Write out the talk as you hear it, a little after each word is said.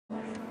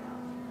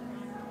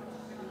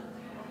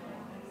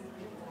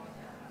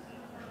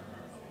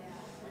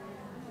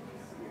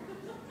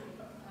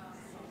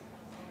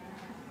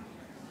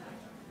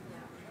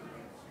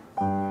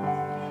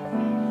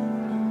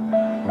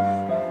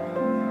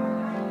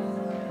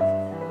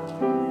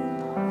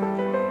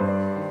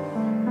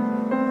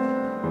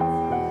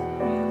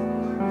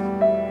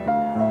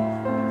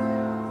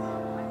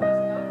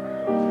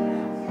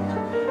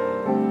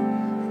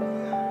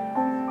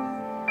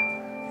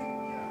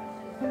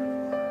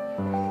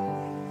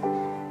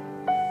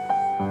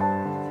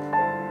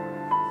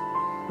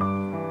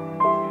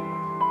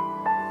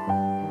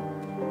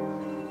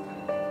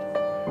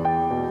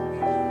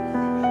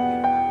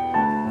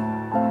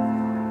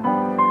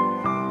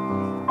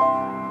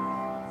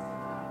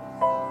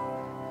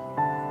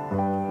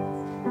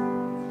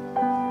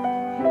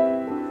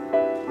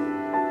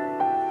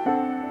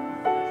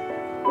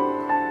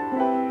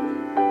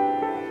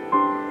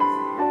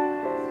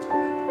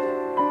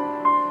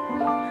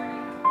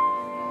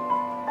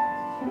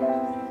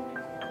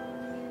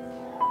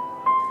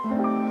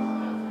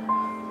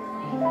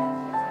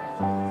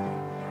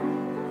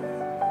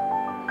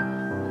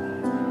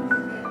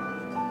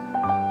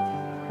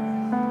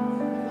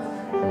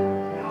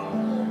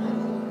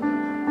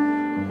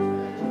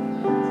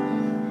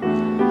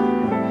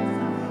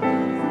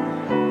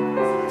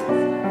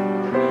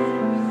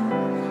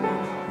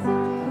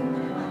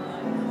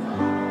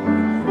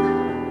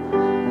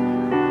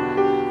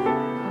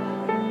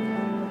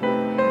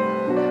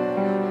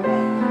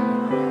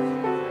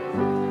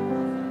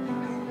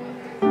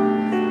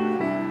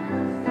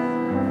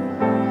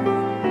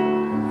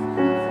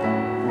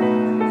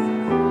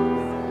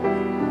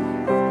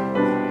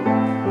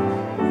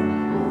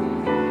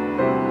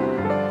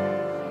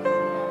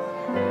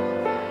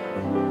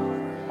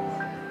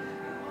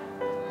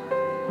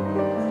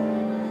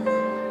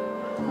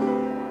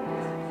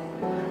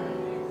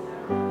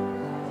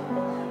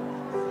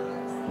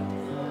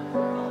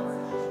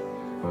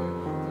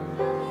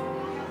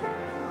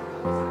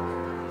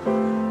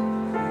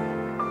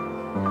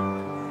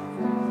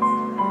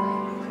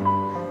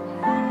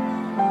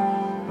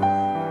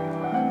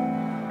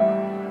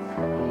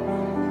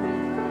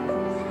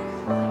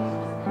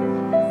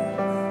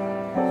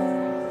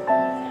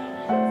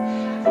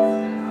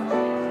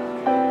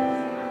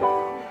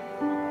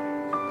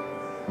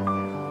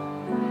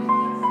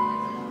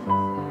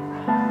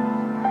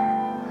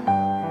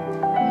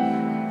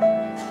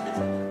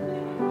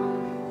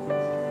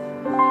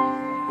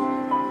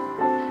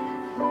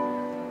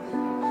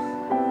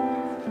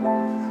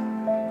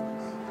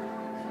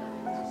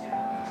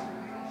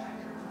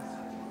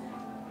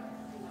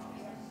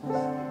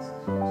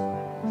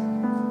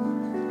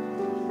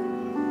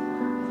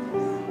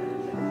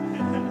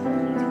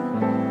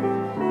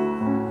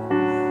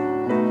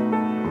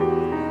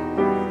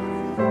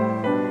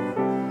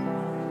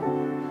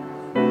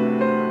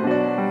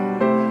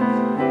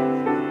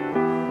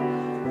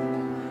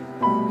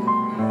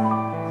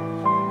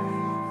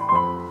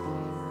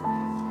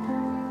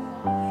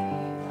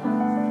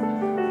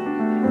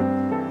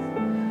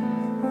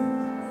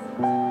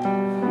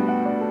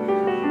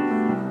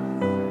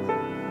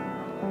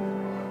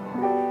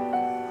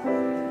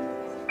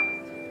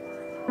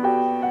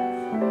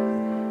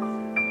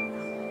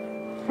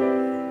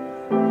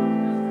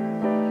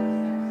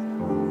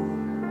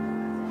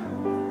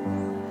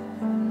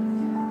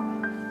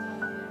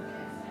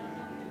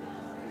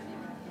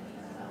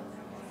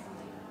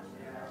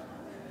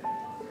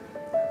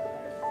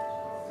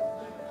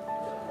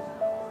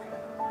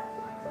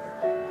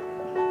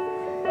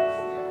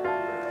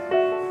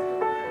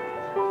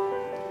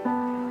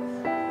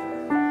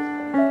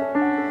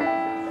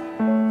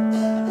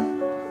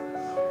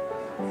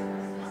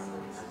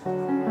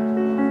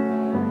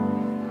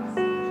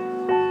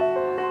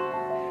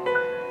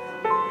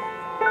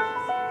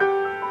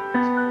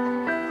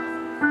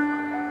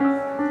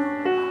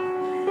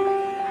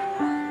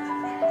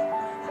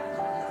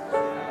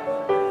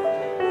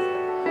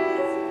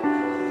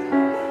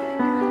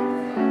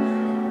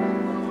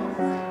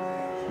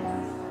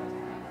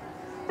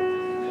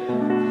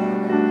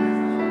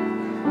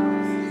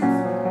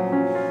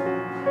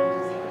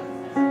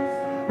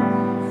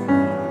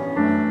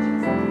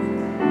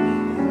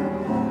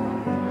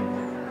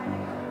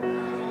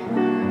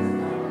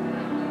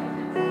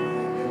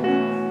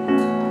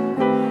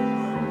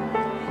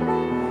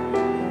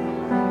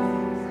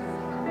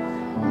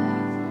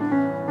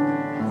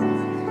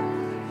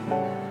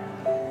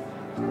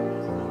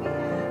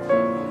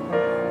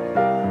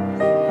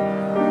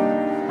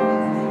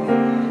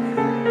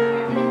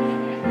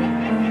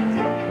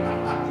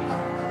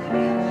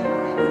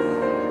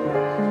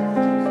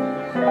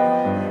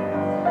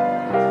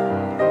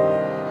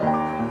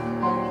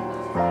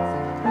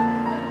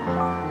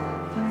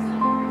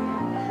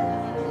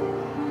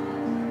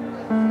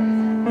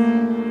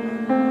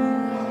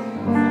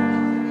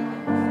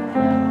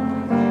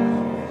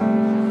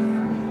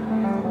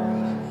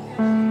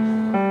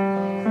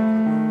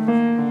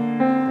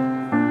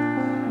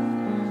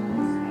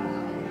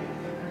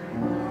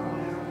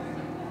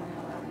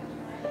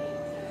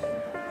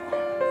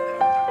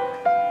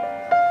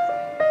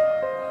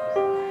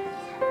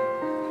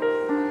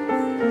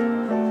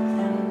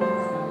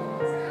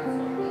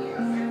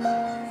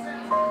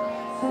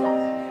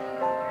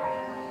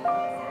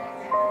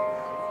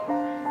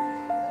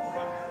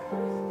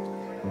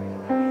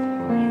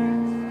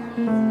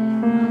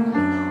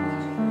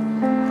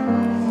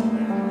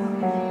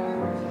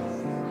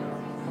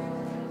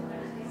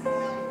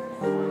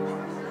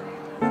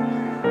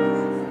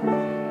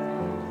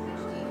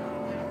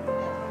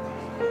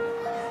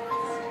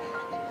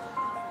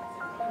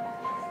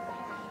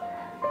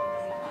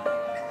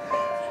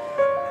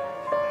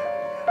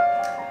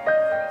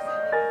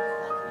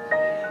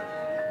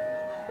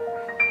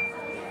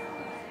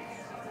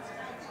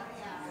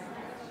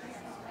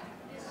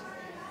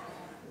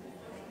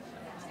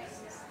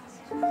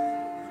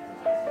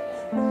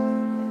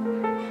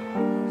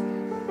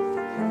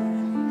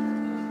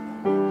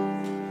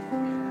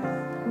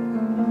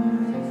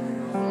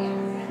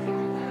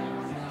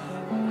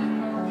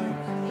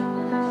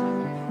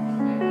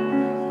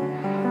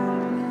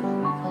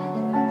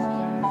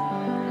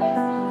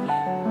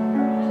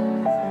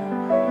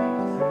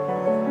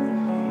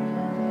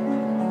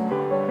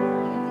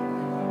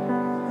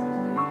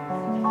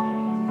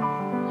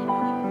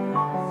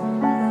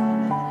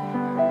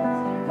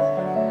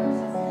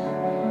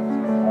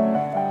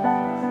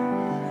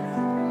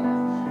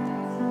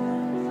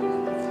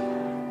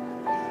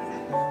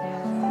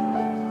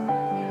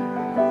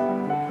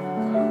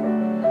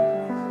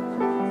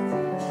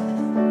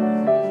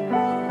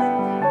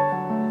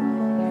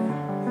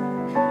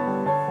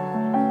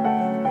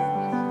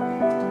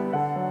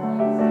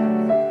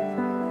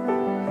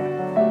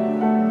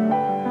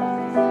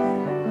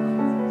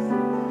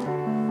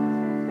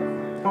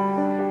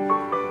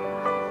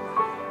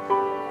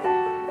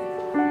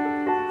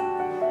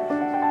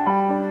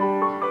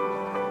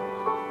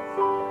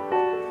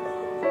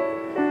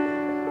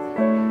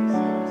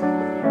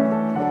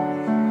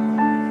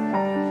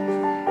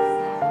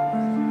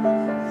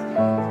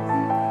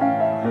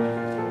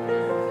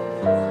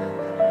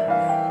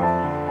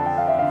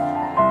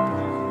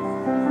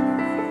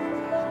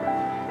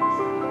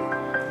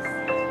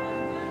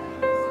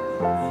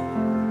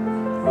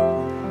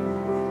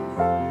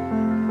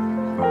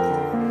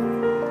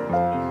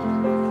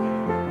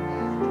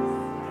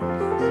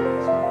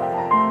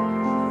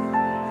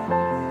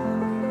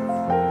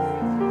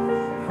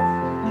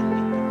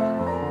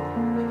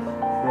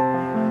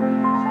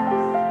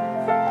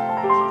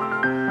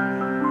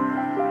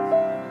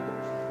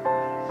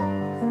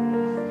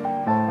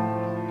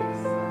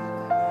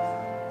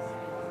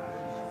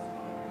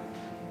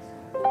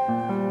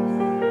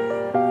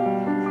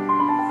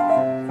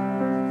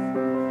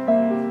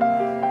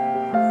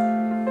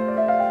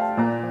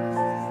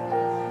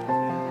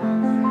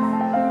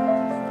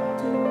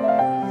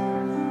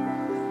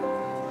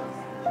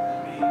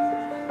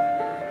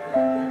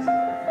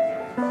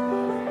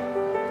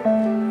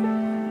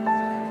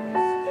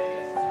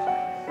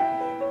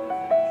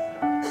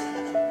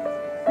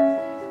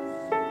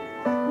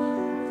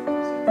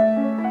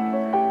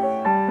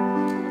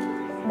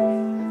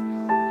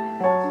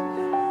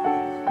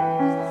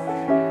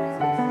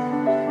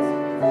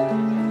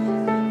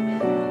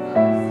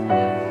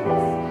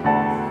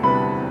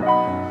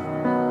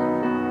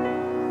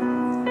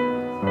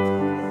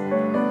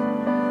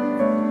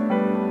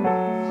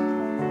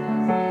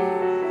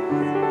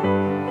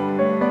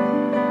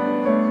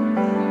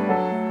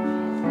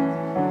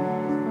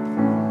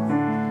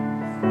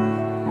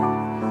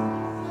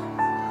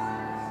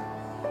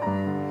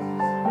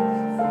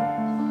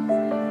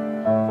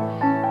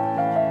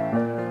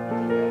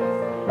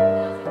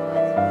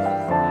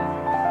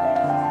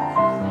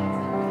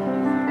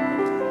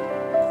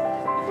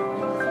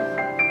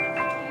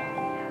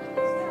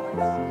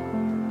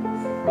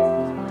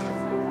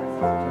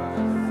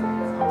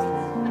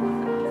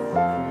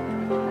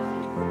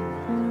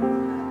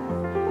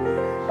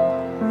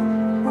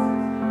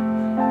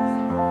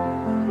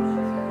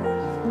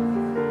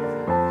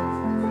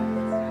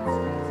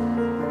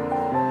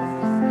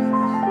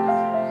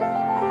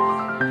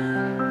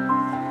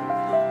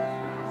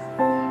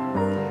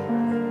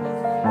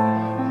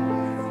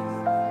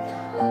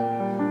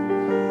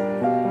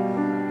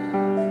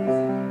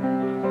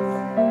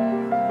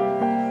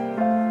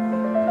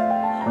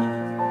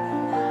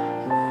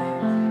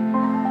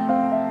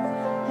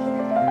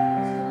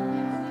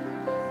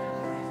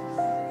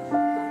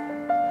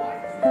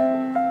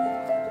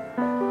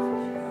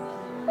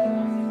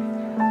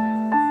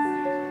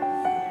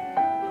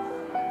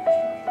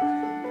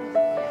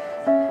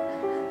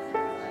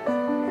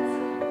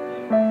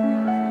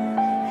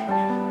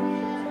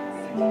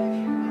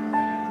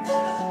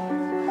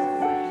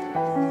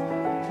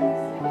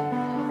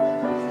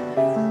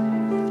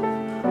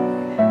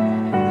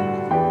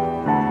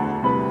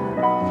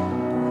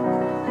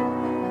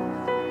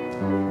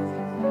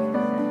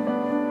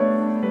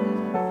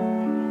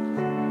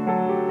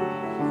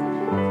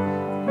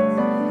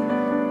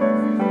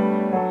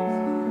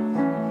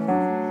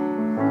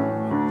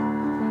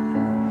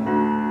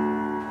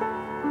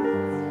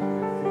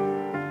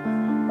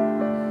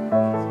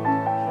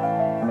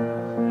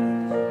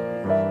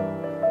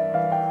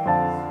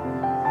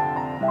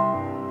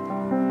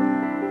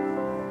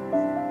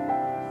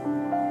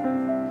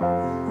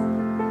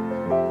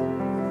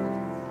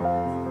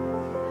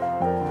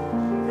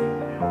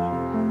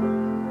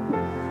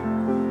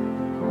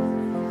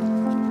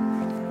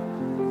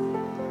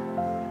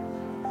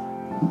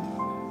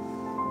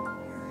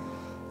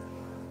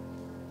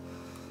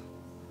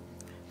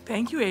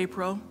Thank you,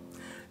 April.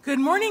 Good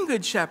morning,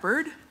 Good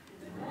Shepherd.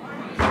 Good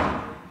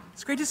morning.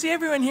 It's great to see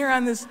everyone here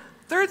on this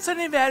third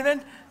Sunday of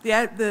Advent,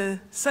 the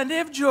Sunday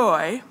of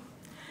Joy.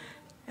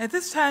 At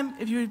this time,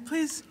 if you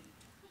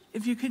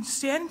could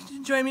stand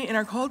and join me in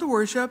our call to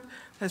worship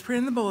that's printed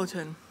in the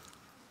bulletin.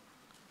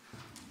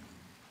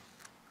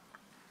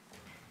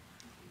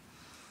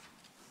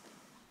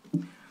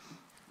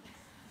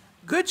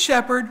 Good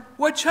Shepherd,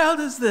 what child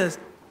is this,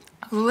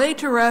 who lay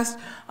to rest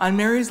on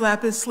Mary's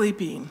lap is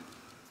sleeping?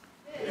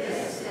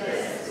 This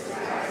is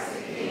Christ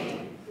the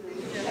King,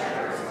 whose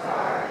shepherds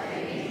guard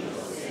and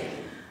angels sing.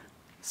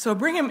 So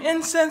bring him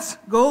incense,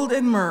 gold,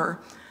 and myrrh.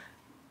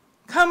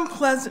 Come,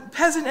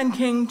 peasant and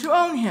king, to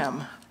own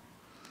him.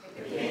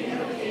 The King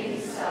of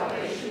Kings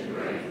salvation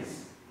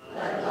brings.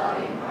 Let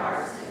loving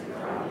hearts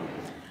enthrone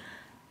him.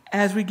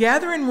 As we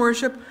gather in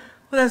worship,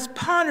 let us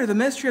ponder the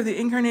mystery of the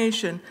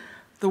Incarnation,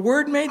 the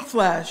Word made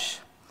flesh.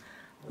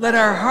 Let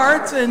our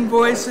hearts and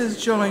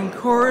voices join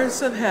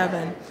chorus of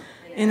heaven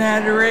in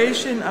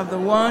adoration of the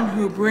one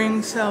who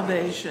brings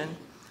salvation.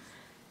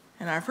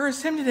 And our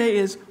first hymn today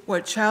is,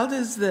 What Child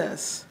Is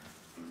This?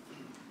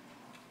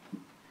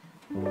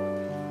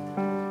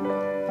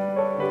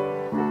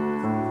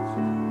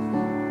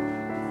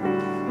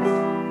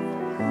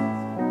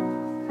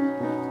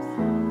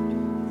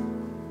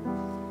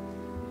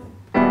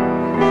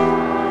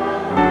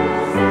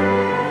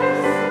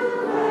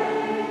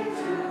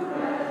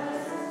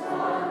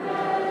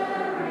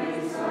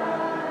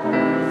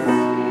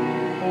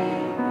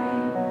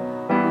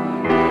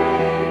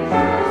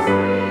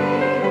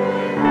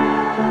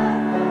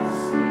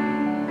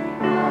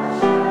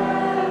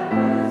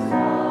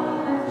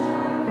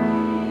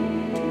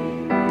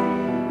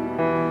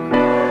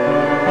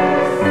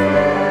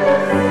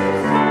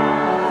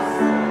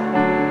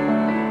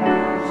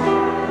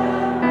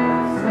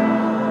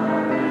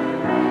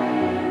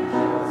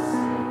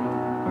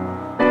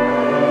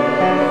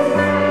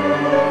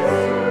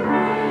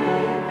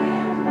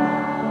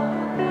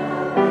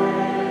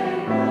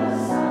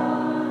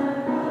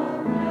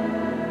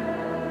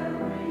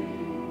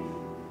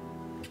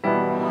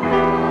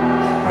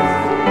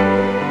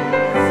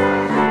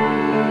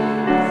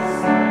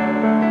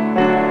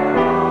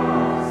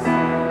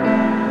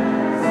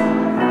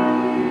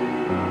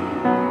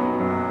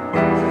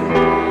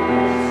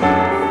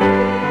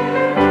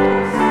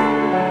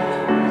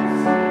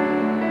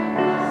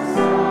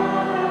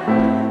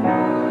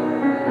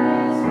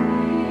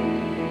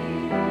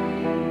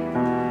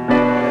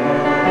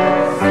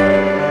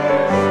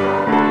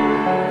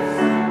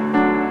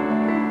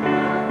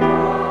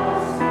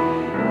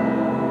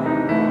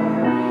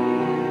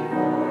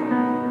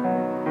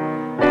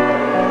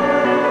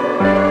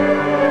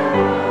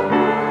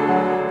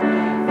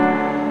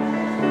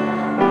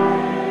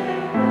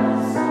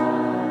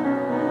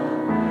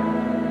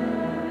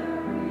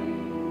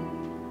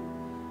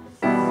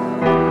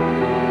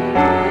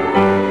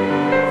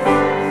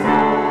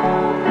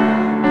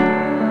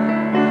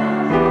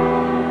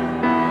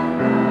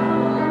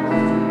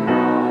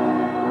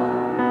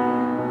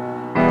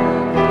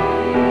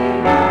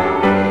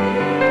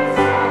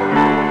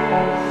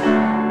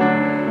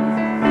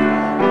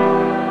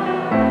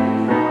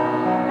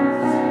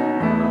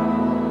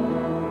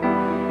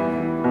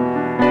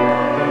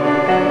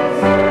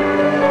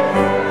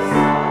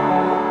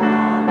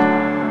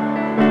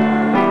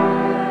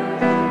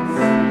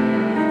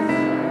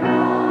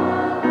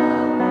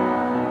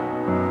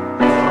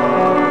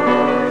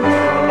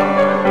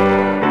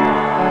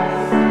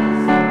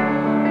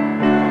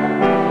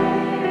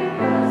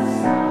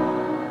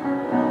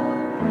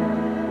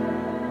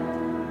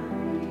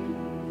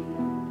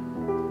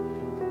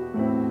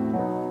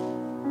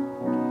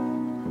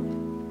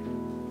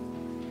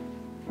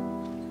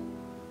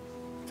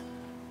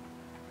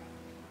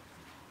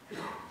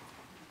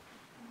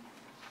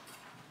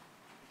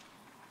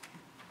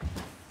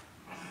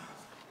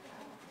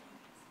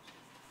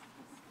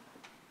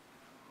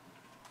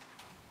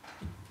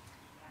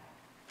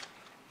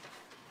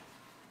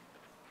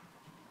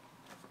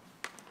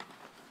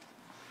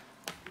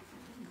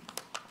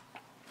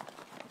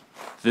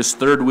 This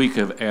third week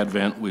of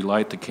Advent, we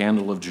light the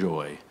candle of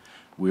joy.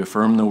 We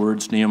affirm the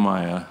words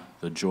Nehemiah,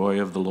 the joy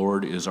of the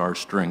Lord is our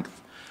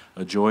strength,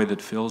 a joy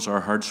that fills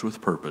our hearts with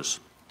purpose,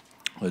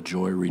 a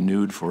joy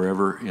renewed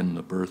forever in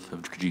the birth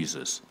of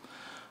Jesus.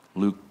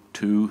 Luke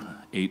 2,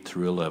 8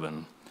 through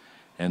 11.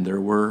 And there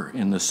were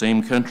in the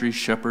same country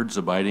shepherds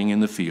abiding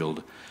in the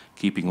field,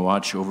 keeping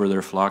watch over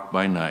their flock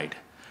by night.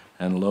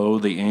 And lo,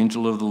 the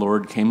angel of the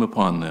Lord came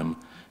upon them,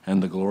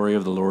 and the glory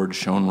of the Lord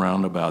shone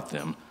round about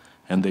them,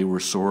 and they were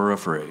sore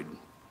afraid.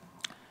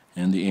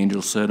 And the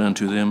angel said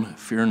unto them,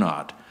 Fear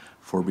not,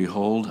 for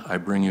behold, I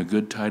bring you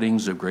good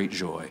tidings of great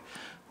joy,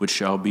 which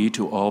shall be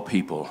to all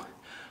people.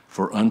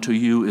 For unto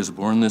you is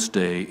born this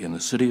day in the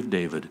city of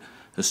David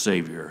a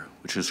Savior,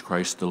 which is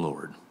Christ the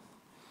Lord.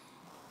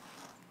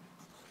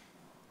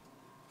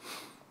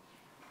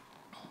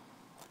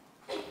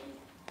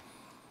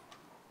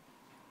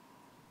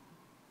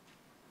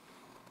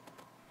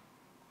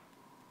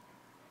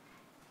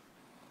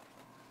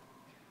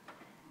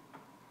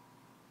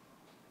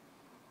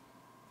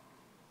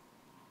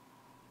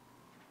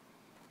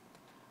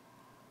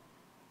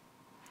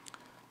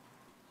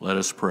 Let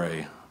us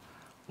pray.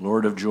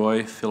 Lord of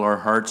joy, fill our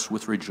hearts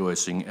with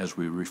rejoicing as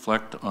we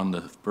reflect on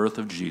the birth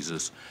of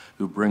Jesus,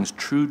 who brings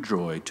true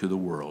joy to the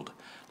world.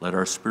 Let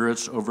our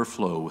spirits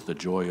overflow with the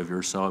joy of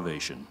your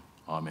salvation.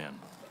 Amen.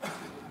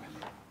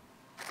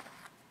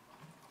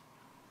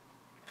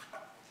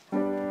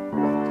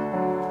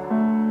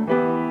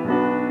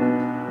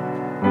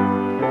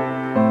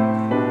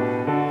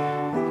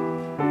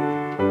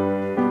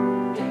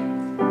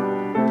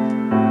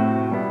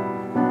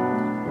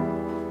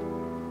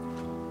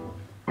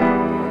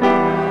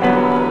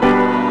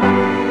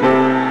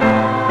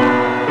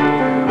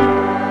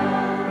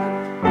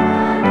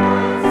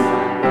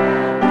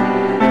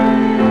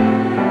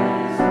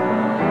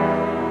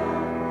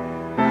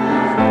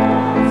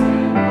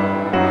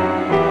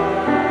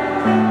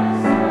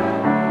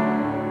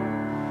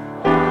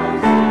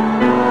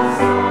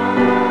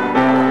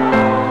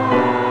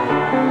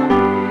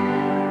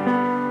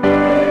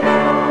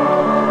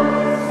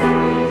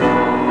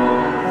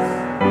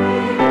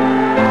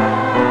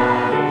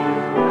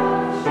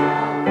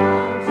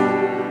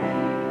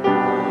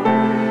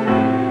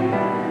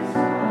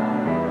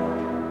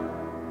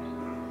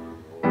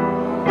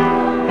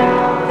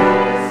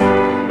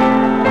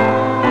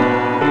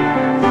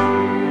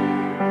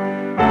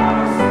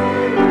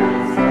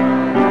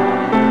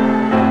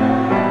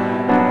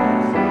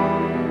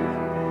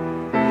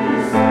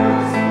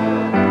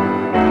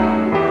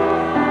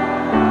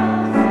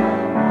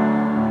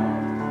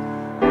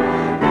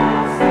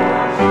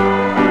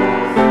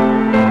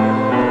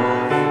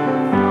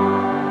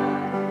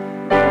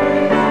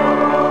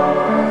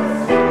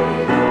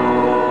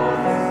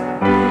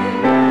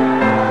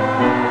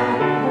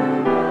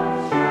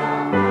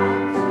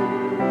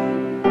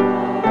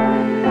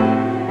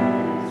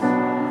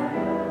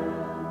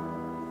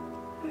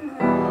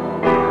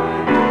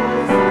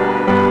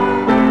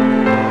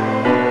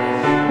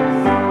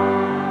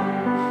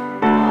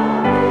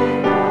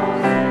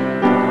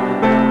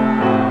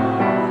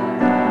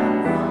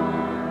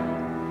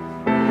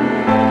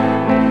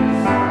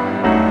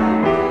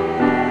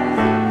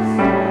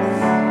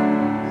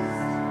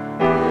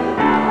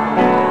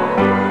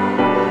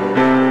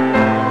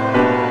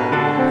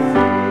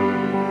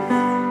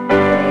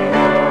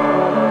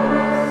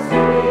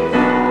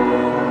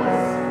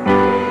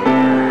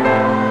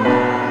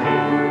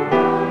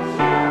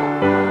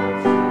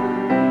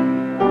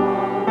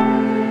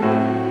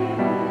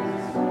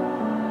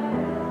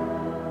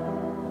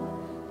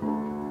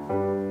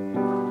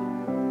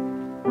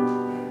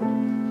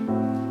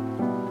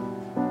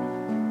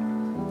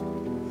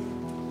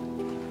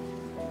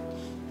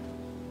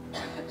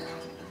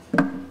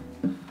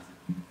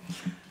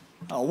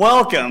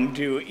 Welcome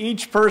to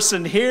each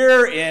person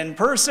here in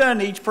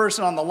person, each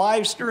person on the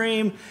live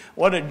stream.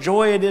 What a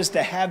joy it is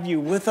to have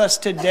you with us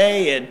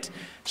today. It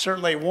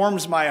certainly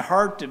warms my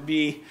heart to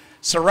be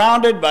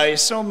surrounded by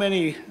so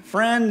many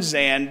friends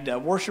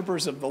and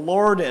worshipers of the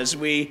Lord as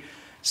we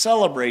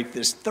celebrate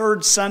this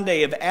third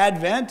Sunday of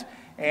Advent.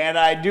 And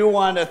I do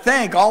want to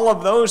thank all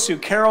of those who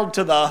caroled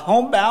to the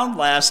homebound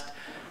last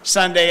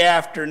Sunday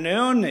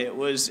afternoon. It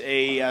was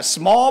a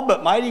small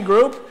but mighty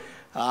group.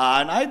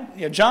 John,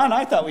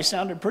 I thought we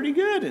sounded pretty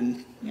good,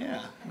 and yeah,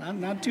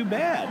 not too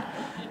bad.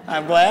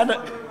 I'm glad.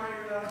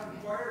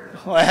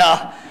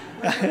 Well,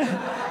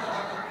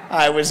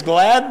 I was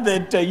glad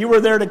that you were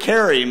there to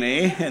carry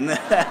me. And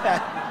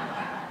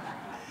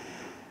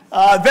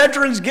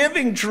Veterans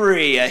Giving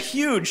Tree, a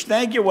huge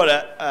thank you. What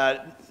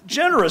a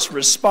generous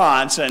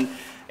response. And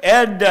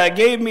Ed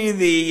gave me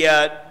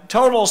the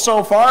total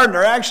so far, and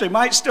there actually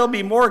might still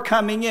be more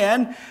coming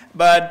in,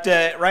 but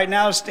right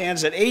now it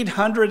stands at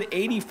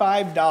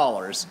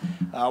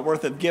 $885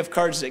 worth of gift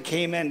cards that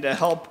came in to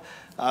help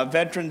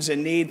veterans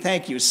in need.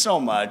 Thank you so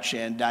much.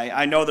 And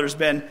I know there's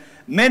been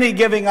many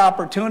giving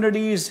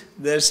opportunities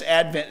this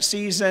Advent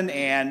season,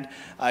 and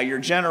your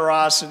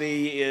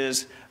generosity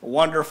is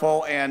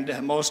wonderful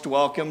and most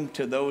welcome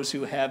to those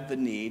who have the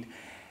need.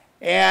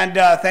 And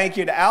thank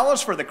you to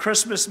Alice for the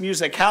Christmas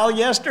musicale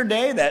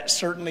yesterday. That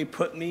certainly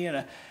put me in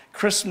a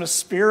Christmas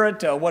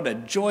spirit. What a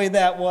joy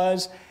that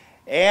was.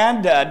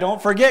 And don't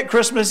forget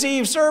Christmas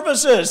Eve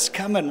services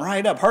coming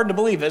right up. Hard to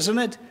believe, isn't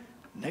it?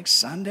 Next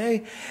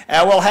Sunday.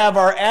 We'll have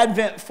our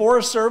Advent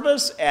 4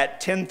 service at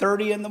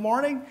 10:30 in the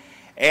morning.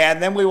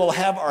 And then we will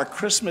have our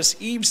Christmas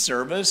Eve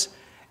service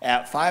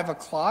at 5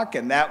 o'clock,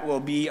 and that will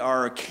be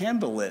our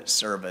candlelit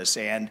service.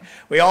 And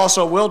we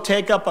also will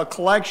take up a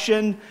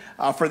collection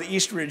for the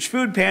East Ridge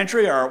Food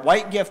Pantry, our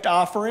white gift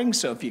offering.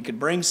 So if you could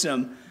bring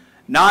some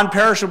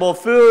non-perishable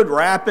food,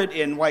 wrap it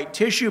in white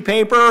tissue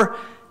paper.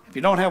 If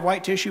you don't have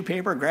white tissue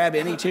paper, grab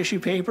any tissue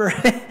paper.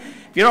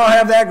 If you don't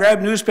have that,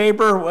 grab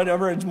newspaper,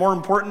 whatever. It's more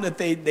important that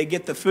they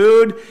get the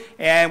food.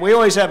 And we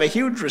always have a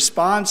huge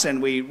response,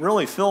 and we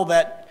really fill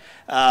that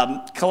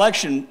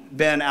collection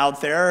bin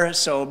out there.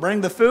 So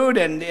bring the food,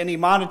 and any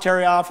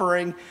monetary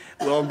offering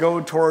will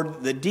go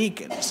toward the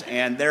deacons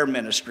and their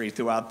ministry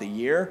throughout the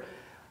year.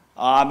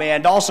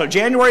 And also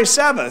January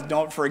 7th,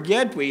 don't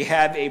forget, we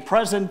have a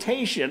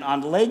presentation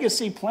on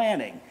legacy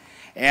planning.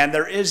 And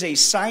there is a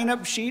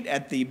sign-up sheet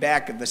at the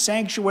back of the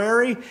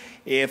sanctuary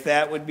if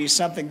that would be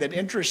something that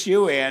interests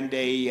you, and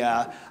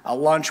a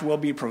lunch will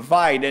be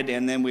provided,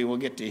 and then we will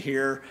get to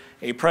hear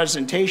a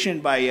presentation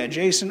by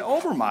Jason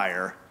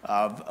Obermeyer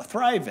of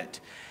Thrive It.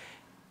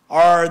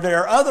 Are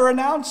there other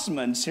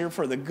announcements here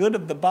for the good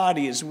of the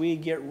body as we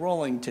get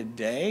rolling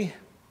today?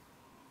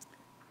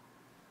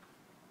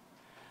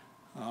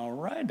 All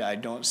right, I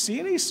don't see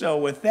any, so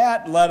with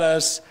that, let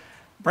us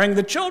bring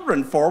the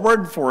children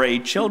forward for a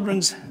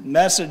children's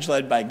message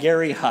led by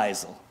Gary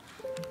Heisel.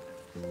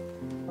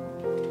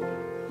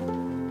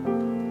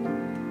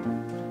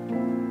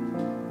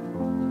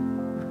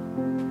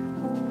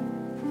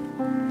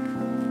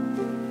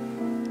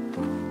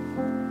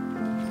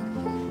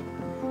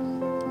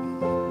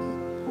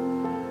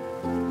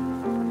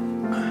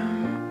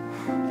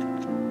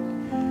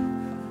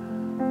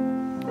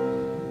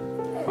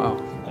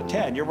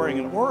 Ted, you're wearing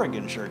an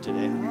Oregon shirt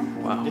today.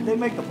 Wow. Did they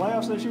make the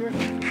playoffs this year? I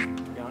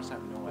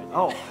have no idea.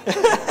 Oh.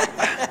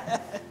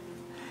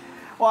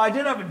 Well, I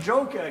did have a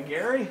joke,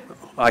 Gary.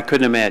 I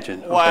couldn't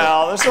imagine.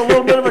 Well, this is a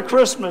little bit of a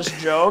Christmas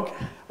joke.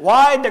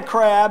 Why do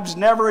crabs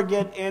never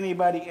get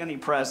anybody any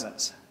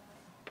presents?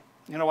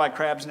 You know why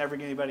crabs never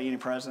get anybody any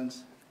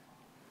presents?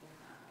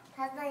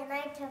 Because they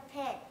like to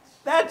pinch.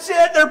 That's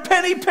it. They're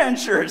penny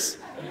pinchers.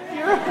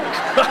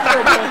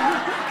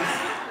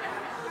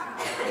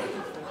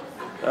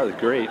 That was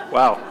great.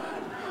 Wow.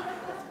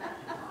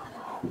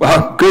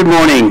 Well, good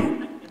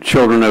morning,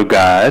 children of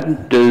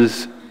God.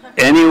 Does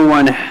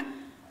anyone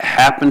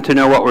happen to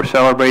know what we're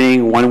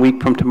celebrating 1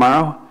 week from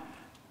tomorrow?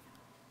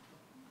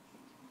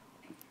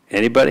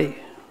 Anybody?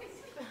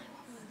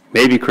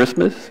 Maybe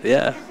Christmas?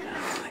 Yeah.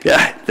 Yeah,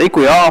 I think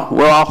we're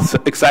all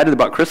excited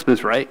about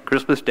Christmas, right?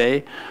 Christmas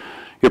Day.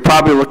 You're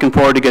probably looking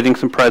forward to getting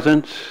some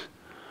presents.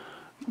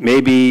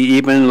 Maybe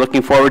even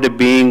looking forward to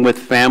being with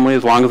family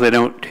as long as they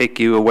don't take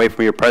you away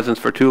from your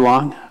presents for too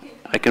long.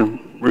 I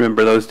can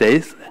remember those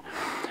days.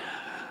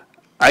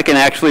 I can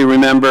actually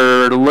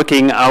remember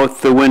looking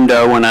out the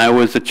window when I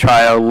was a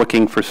child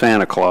looking for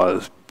Santa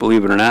Claus,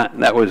 believe it or not.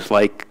 That was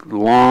like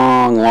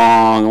long,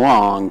 long,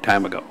 long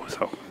time ago.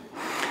 So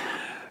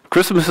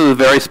Christmas is a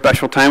very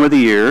special time of the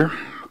year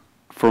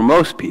for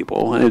most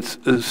people, and it's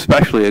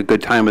especially a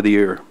good time of the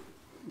year,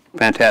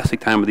 fantastic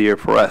time of the year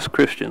for us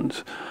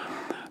Christians.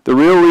 The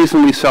real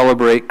reason we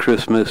celebrate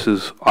Christmas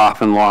is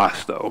often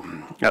lost, though.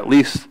 At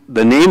least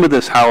the name of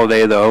this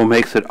holiday, though,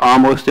 makes it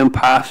almost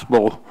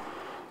impossible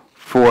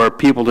for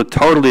people to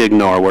totally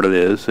ignore what it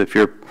is. If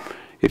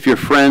your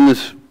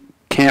friends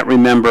can't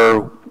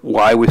remember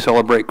why we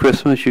celebrate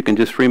Christmas, you can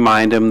just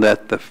remind them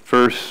that the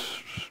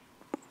first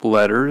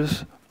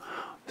letters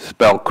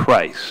spell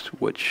Christ,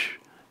 which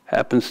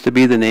happens to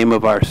be the name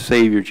of our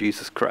Savior,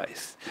 Jesus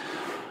Christ.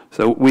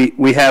 So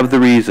we have the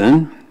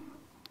reason.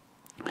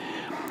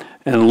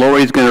 And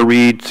Lori's going to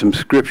read some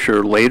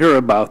scripture later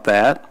about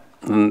that.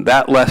 And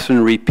that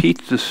lesson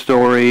repeats the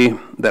story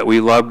that we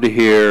love to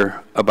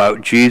hear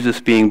about Jesus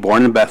being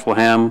born in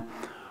Bethlehem,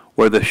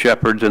 where the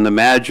shepherds and the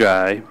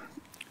Magi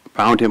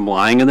found him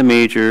lying in the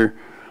manger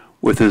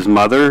with his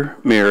mother,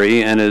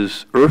 Mary, and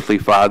his earthly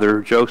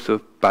father,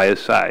 Joseph, by his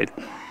side.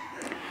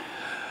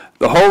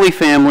 The Holy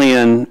Family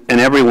and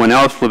everyone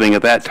else living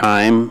at that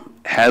time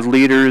had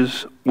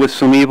leaders with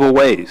some evil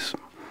ways.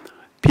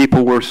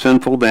 People were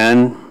sinful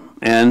then,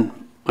 and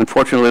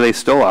unfortunately they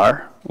still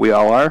are. We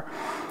all are.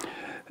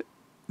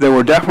 There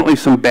were definitely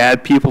some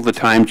bad people at the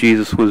time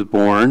Jesus was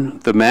born.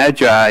 The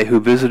Magi who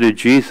visited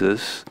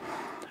Jesus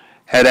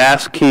had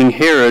asked King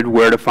Herod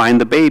where to find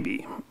the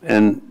baby.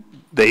 And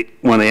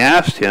when they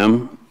asked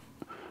him,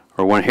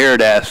 or when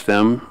Herod asked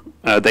them,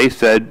 they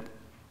said,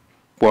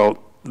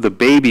 well, the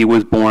baby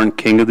was born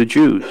king of the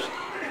Jews.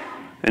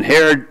 And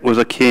Herod was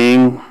a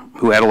king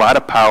who had a lot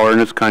of power in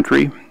his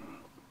country.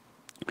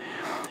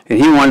 And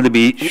he wanted to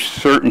be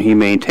certain he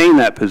maintained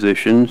that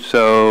position,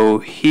 so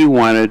he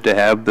wanted to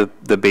have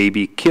the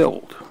baby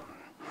killed.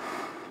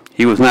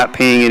 He was not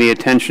paying any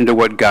attention to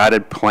what God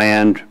had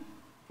planned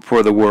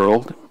for the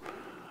world,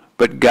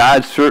 but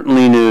God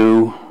certainly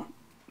knew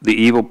the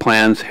evil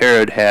plans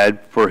Herod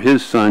had for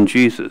his son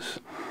Jesus.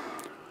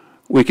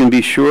 We can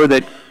be sure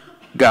that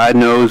God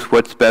knows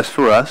what's best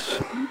for us.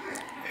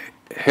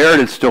 Herod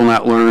had still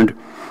not learned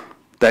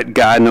that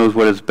God knows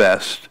what is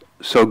best,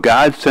 so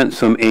God sent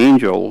some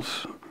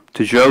angels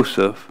to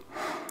Joseph,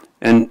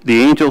 and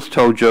the angels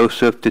told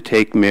Joseph to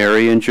take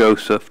Mary and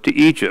Joseph to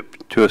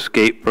Egypt to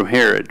escape from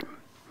Herod.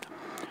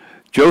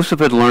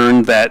 Joseph had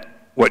learned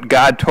that what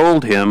God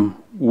told him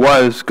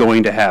was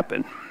going to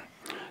happen,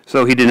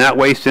 so he did not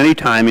waste any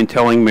time in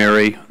telling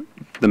Mary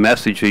the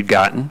message he'd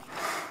gotten,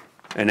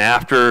 and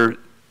after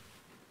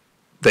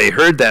they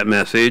heard that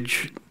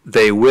message,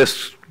 they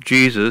whisked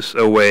Jesus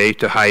away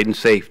to hide in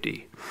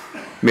safety.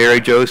 Mary,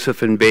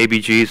 Joseph, and baby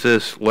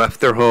Jesus left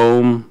their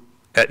home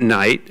at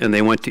night, and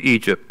they went to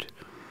Egypt.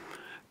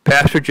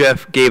 Pastor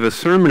Jeff gave a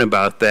sermon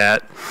about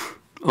that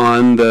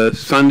on the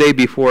Sunday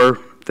before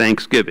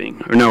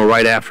Thanksgiving, or no,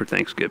 right after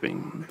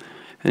Thanksgiving.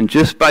 And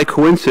just by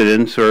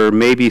coincidence, or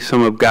maybe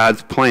some of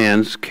God's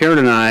plans, Karen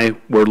and I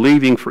were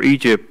leaving for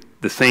Egypt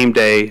the same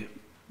day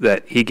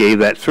that he gave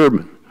that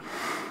sermon.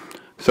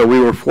 So we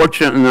were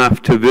fortunate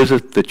enough to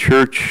visit the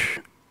church,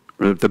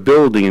 or the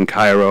building in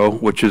Cairo,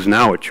 which is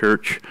now a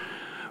church,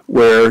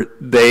 where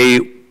they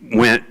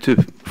went to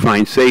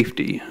find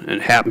safety. And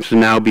it happens to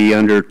now be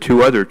under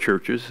 2 other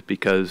churches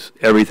because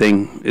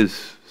everything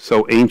is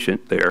so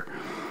ancient there.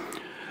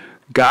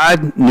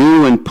 God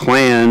knew and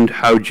planned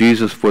how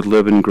Jesus would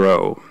live and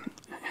grow.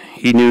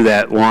 He knew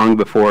that long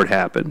before it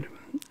happened.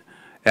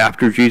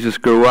 After Jesus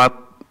grew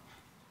up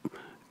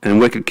and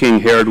wicked King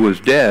Herod was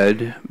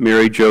dead,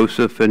 Mary,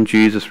 Joseph, and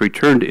Jesus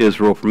returned to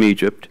Israel from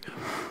Egypt.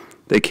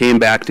 They came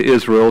back to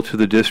Israel, to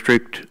the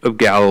district of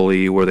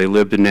Galilee, where they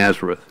lived in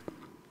Nazareth.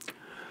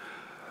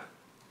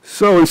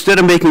 So instead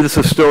of making this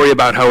a story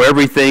about how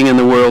everything in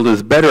the world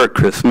is better at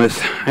Christmas,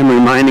 I'm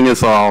reminding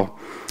us all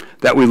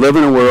that we live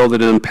in a world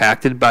that is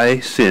impacted by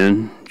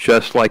sin,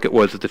 just like it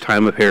was at the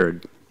time of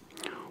Herod.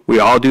 We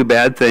all do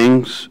bad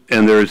things,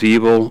 and there is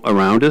evil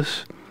around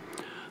us.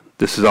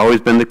 This has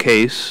always been the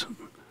case.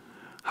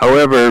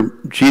 However,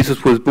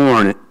 Jesus was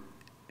born,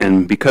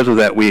 and because of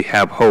that, we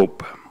have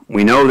hope.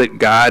 We know that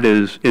God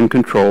is in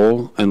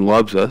control and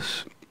loves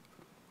us,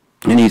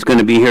 and he's going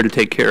to be here to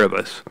take care of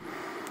us.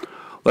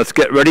 Let's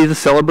get ready to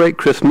celebrate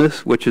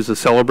Christmas, which is a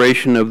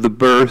celebration of the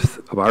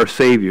birth of our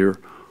Savior,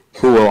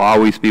 who will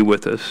always be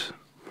with us.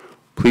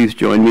 Please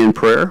join me in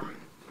prayer.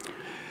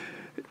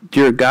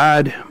 Dear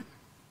God,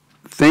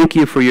 thank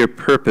you for your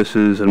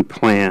purposes and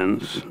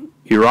plans.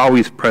 You're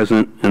always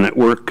present and at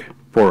work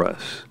for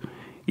us,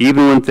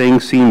 even when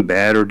things seem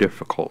bad or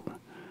difficult.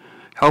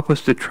 Help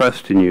us to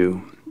trust in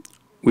you.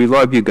 We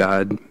love you,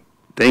 God.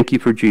 Thank you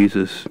for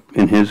Jesus.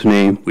 In his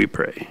name we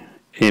pray.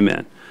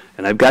 Amen.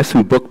 And I've got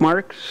some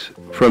bookmarks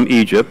from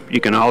Egypt. You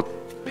can all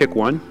pick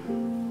one.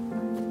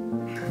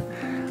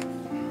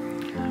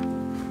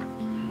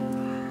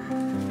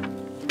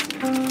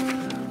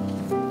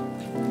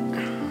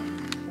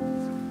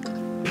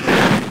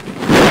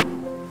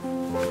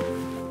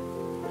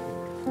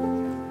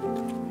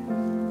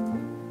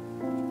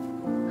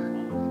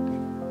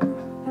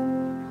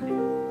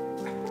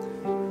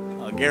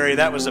 Gary,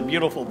 that was a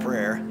beautiful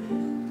prayer.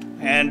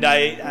 And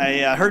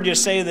I heard you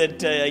say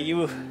that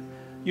you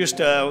used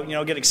to,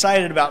 get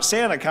excited about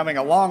Santa coming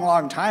a long,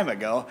 long time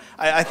ago.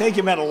 I think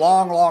you meant a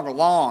long, long,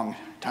 long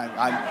time.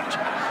 I'm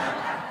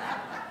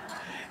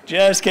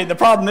just kidding. The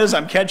problem is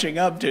I'm catching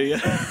up to you.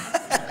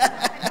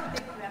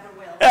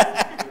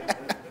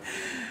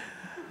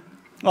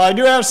 Well, I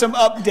do have some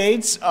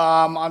updates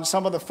on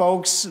some of the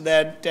folks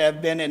that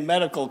have been in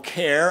medical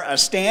care.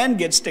 Stan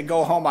gets to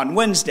go home on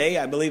Wednesday.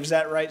 I believe, is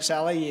that right,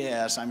 Sally?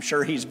 Yes, I'm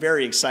sure he's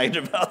very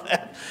excited about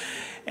that.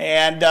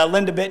 And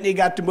Linda Bittney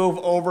got to move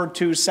over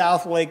to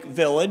South Lake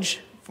Village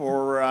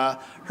for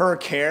her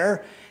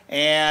care.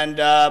 And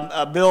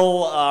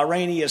Bill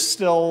Rainey is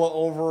still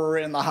over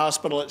in the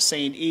hospital at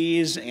St.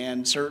 E's,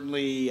 and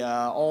certainly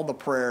all the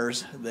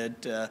prayers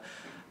that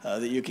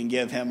you can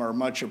give him are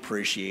much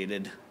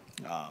appreciated.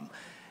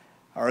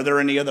 Are there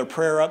any other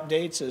prayer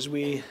updates as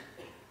we...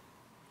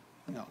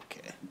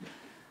 Okay.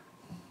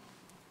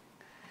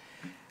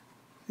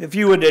 If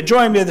you would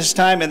join me this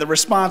time in the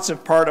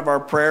responsive part of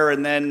our prayer,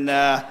 and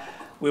then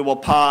we will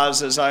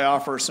pause as I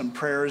offer some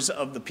prayers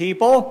of the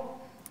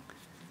people.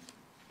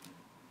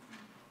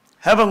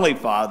 Heavenly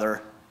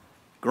Father,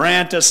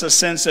 grant us a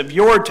sense of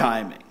your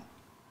timing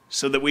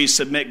so that we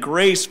submit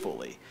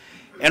gracefully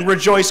and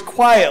rejoice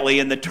quietly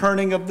in the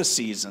turning of the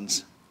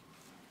seasons.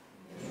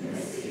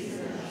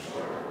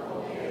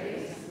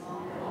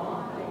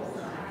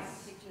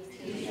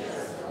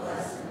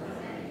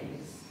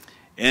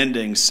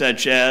 Endings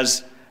such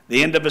as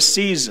the end of a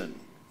season,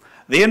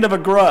 the end of a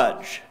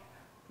grudge,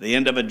 the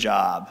end of a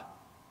job,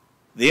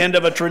 the end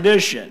of a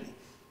tradition,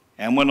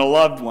 and when a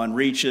loved one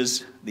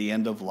reaches the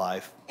end of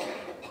life.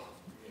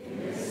 In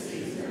this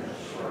season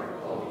of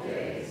short, cold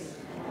days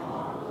and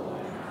long,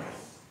 lonely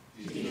nights,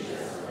 teach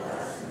us the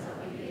lesson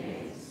of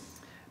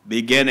beginnings.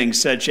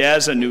 Beginnings such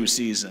as a new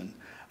season,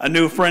 a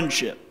new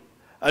friendship,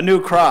 a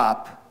new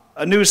crop,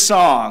 a new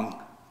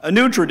song, a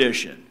new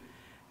tradition,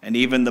 and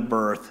even the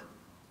birth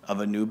of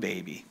a new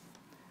baby.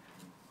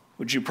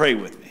 Would you pray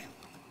with me?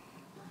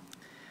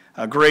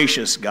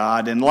 Gracious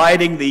God, in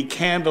lighting the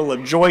candle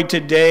of joy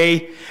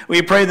today,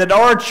 we pray that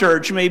our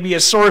church may be a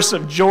source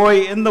of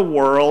joy in the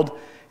world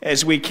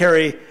as we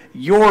carry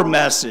your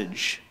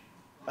message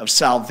of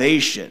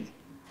salvation,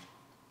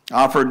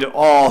 offered to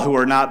all who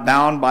are not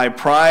bound by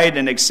pride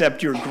and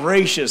accept your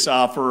gracious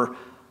offer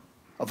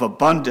of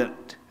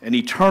abundant and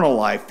eternal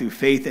life through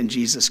faith in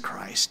Jesus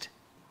Christ.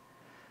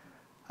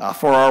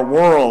 For our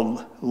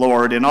world,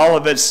 Lord, in all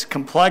of its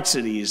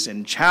complexities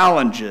and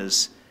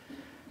challenges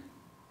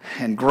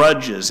and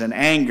grudges and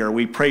anger,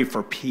 we pray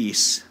for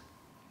peace.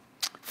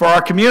 For our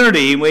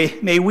community,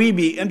 may we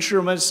be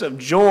instruments of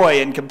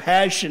joy and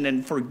compassion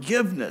and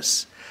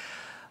forgiveness.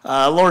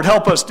 Lord,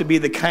 help us to be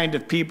the kind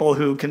of people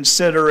who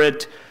consider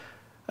it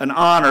an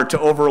honor to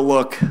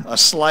overlook a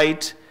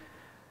slight,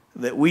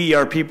 that we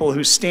are people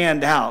who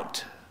stand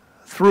out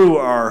through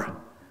our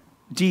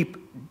deep,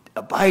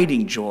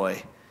 abiding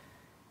joy.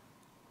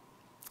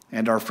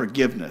 and our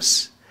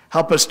forgiveness.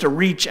 Help us to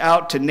reach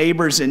out to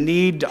neighbors in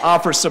need, to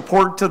offer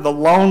support to the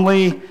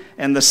lonely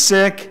and the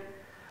sick.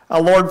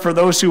 Lord, for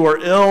those who are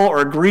ill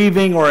or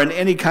grieving or in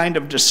any kind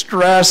of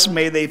distress,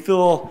 may they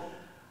feel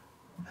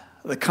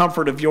the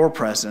comfort of your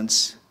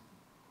presence.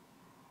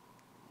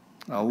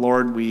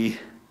 Lord, we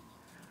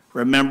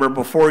remember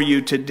before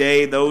you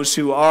today those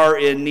who are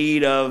in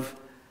need of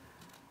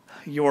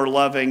your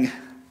loving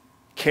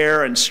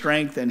care and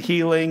strength and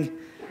healing.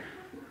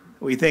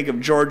 We think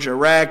of George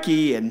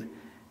Araki and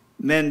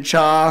Min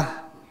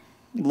Cha,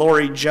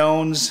 Lori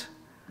Jones,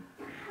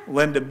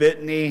 Linda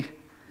Bittney,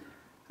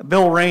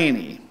 Bill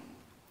Rainey,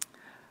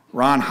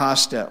 Ron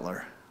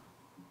Hostetler,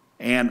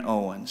 Ann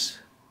Owens,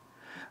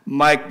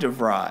 Mike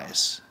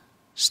DeVries,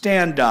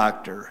 Stan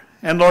Doctor,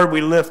 and Lord, we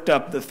lift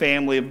up the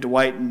family of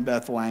Dwight and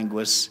Beth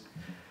Langwis.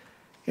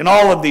 In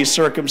all of these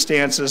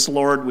circumstances,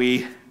 Lord,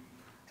 we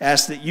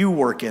ask that you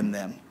work in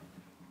them,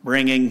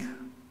 bringing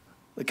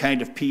the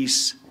kind of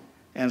peace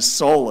and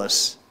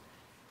solace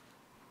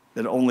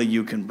that only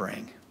you can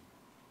bring.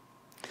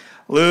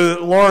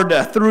 Lord,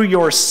 through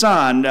your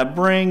Son,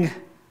 bring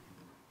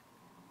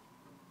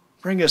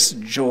us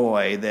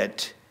joy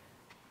that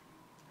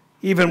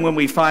even when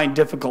we find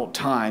difficult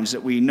times,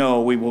 that we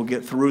know we will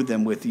get through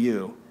them with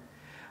you.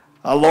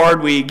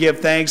 Lord, we give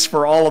thanks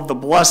for all of the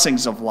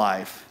blessings of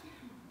life,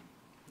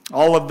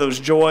 all of those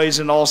joys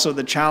and also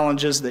the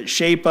challenges that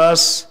shape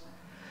us.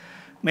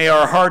 May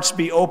our hearts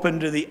be open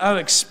to the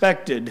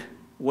unexpected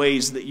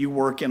ways that you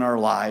work in our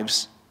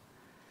lives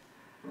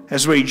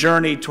as we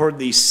journey toward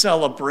the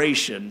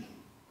celebration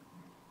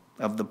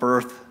of the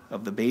birth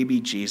of the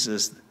baby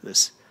Jesus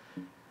this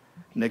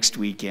next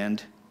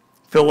weekend.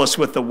 Fill us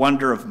with the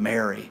wonder of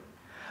Mary,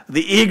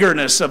 the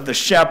eagerness of the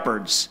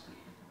shepherds,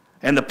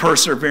 and the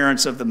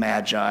perseverance of the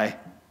Magi.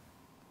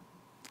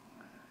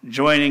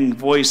 Joining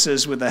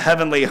voices with the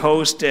heavenly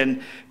host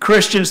and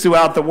Christians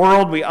throughout the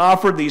world, we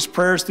offer these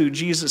prayers through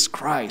Jesus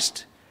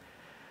Christ,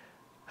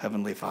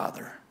 Heavenly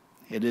Father.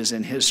 It is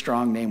in his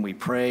strong name we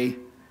pray.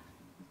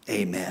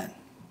 Amen.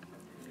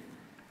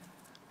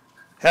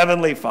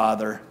 Heavenly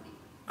Father,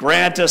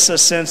 grant us a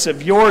sense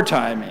of your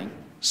timing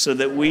so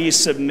that we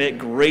submit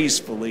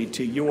gracefully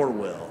to your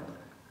will.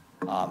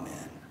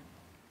 Amen.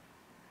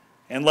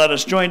 And let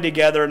us join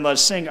together and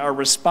let's sing our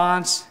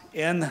response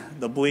in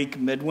the Bleak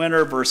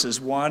Midwinter, verses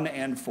 1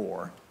 and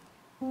 4.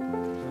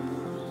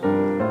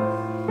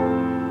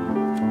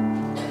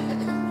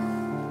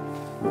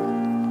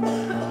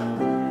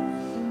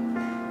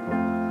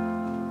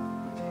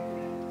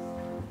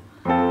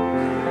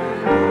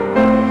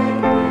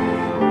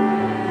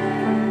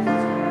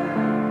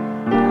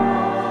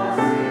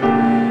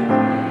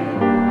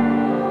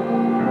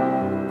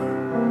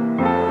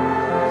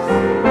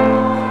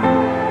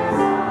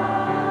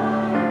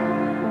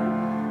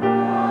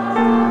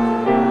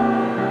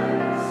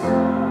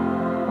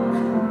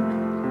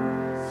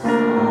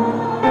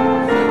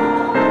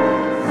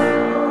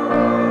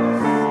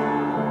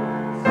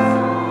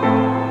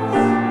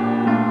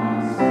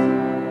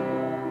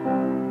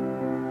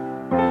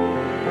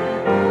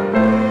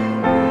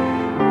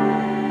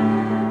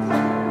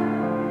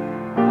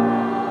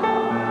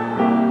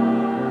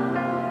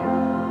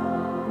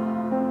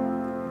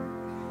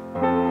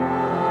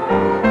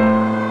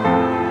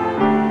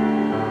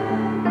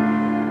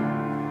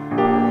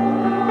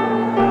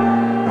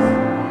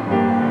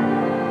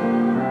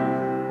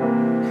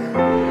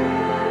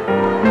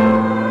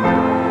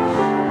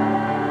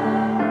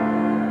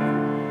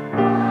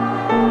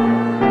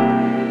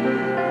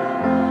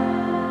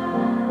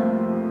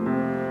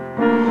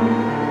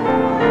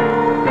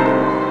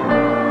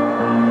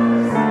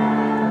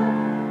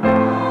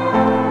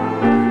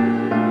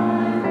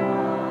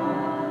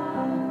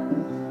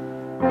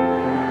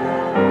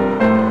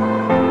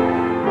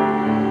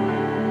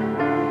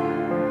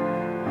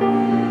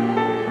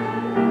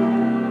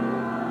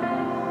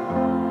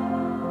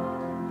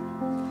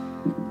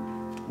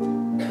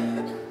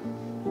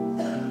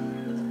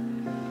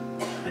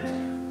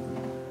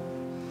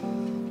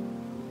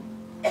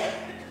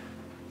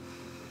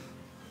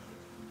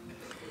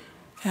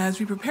 As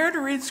we prepare to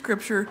read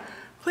Scripture,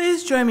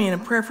 please join me in a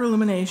prayer for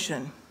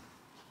illumination.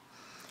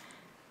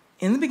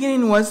 In the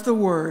beginning was the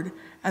Word,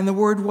 and the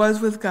Word was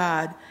with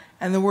God,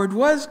 and the Word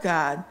was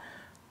God.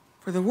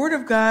 For the Word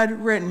of God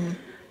written,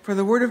 for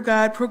the Word of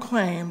God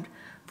proclaimed,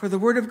 for the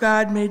Word of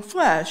God made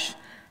flesh,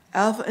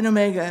 Alpha and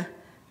Omega,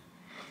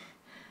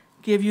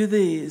 give you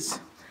these.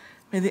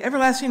 May the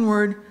everlasting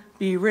Word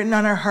be written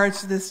on our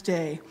hearts this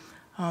day.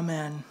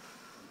 Amen.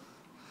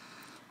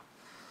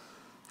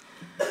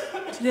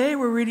 Today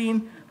we're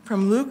reading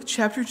from Luke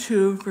chapter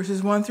 2,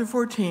 verses 1 through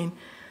 14.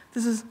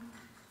 This is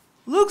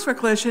Luke's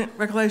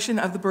recollection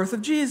of the birth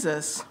of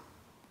Jesus.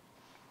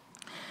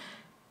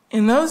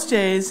 In those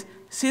days,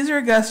 Caesar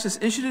Augustus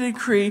issued a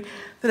decree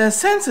that a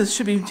census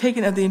should be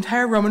taken of the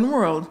entire Roman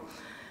world.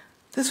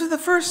 This was the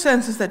first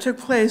census that took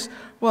place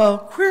while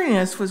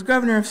Quirinius was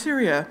governor of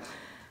Syria,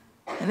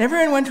 and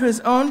everyone went to his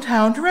own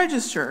town to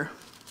register.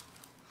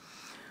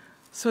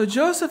 So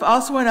Joseph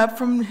also went up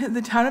from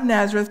the town of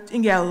Nazareth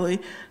in Galilee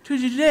to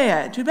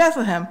Judea, to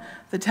Bethlehem,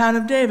 the town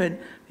of David,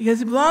 because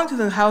he belonged to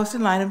the house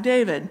and line of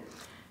David.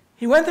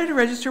 He went there to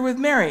register with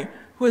Mary,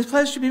 who was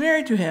pledged to be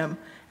married to him,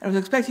 and was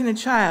expecting a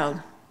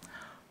child.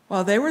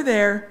 While they were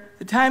there,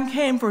 the time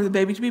came for the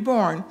baby to be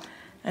born,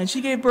 and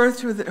she gave birth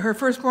to her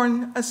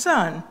firstborn, a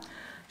son.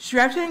 She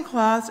wrapped him in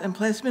cloths and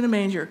placed him in a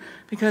manger,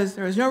 because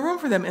there was no room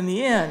for them in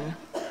the inn.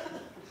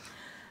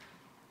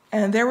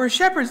 And there were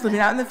shepherds living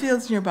out in the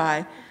fields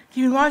nearby,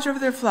 keeping watch over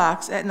their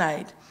flocks at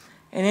night.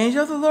 An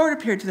angel of the Lord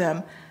appeared to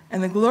them,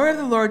 and the glory of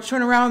the Lord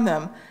shone around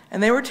them,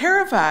 and they were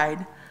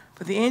terrified.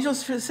 But the angel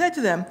said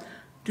to them,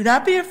 "Do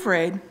not be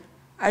afraid.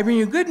 I bring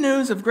you good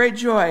news of great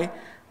joy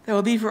that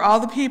will be for all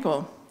the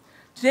people.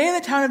 Today in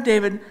the town of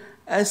David,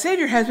 a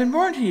Savior has been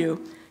born to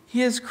you.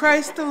 He is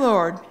Christ the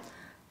Lord.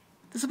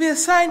 This will be a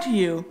sign to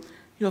you.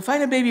 You will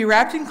find a baby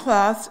wrapped in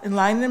cloths and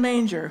lying in a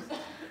manger."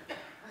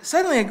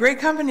 Suddenly a great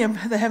company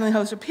of the heavenly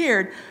host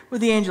appeared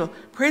with the angel,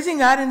 praising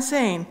God and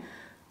saying,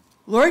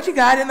 "Glory to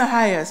God in the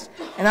highest,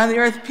 and on the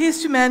earth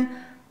peace to men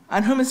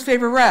on whom his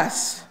favor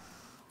rests."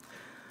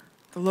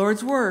 The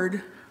Lord's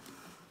word.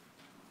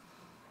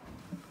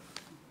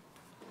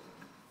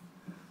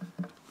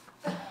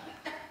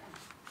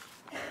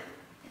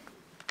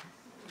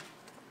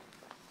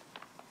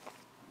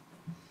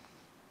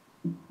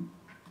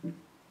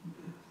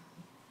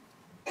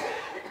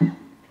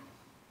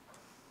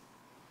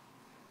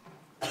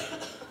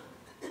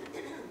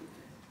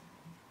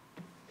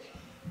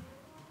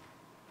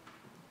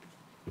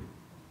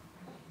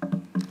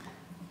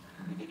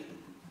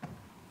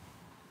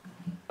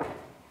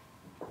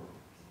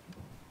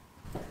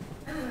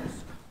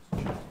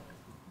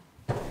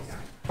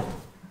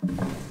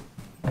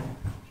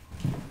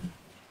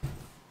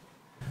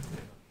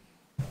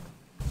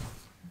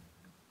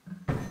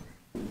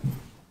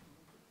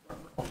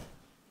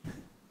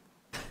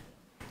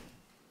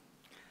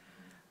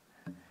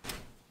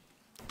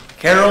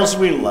 Carols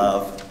We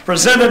Love,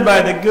 presented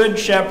by the Good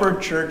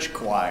Shepherd Church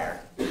Choir.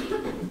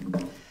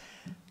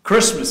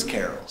 Christmas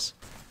carols,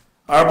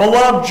 our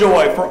beloved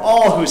joy for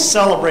all who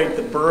celebrate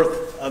the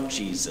birth of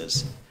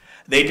Jesus.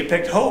 They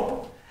depict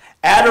hope,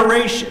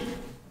 adoration,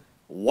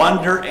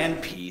 wonder,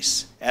 and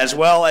peace, as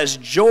well as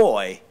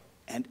joy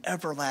and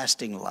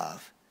everlasting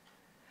love.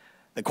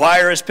 The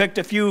choir has picked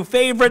a few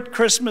favorite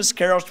Christmas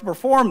carols to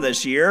perform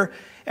this year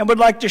and would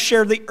like to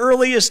share the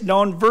earliest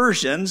known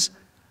versions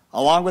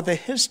along with the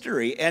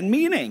history and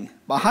meaning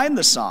behind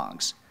the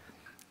songs.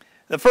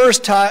 The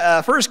first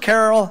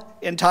carol,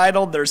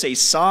 entitled "There's a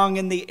Song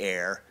in the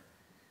Air,"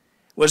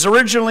 was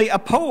originally a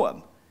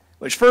poem,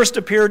 which first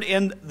appeared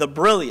in The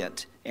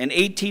Brilliant in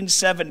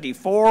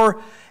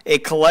 1874, a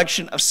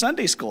collection of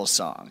Sunday school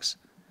songs.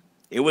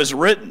 It was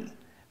written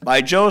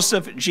by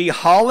Joseph G.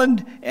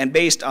 Holland and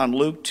based on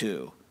Luke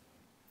 2.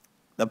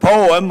 The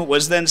poem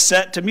was then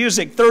set to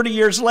music 30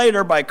 years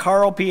later by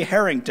Carl P.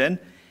 Harrington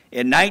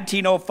in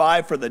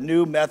 1905 for the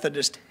New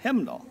Methodist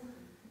Hymnal.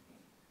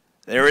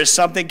 There is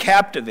something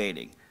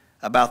captivating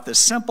about this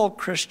simple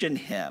Christian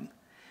hymn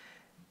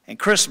and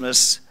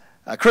Christmas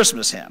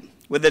hymn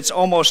with its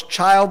almost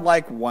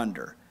childlike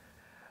wonder.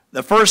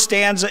 The first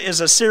stanza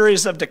is a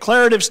series of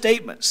declarative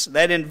statements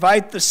that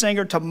invite the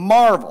singer to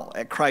marvel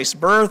at Christ's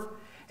birth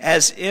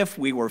as if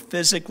we were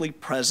physically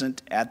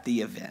present at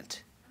the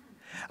event.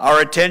 Our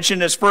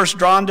attention is first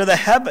drawn to the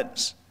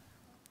heavens.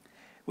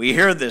 We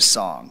hear this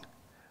song,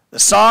 the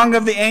song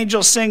of the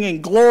angels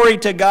singing, "Glory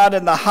to God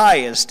in the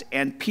highest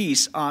and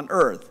peace on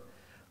earth,"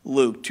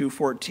 Luke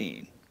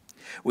 2:14.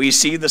 We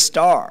see the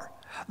star,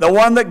 the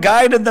one that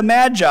guided the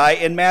Magi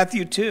in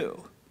Matthew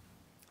 2.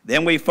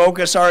 Then we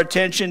focus our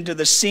attention to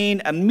the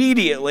scene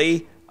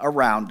immediately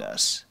around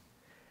us.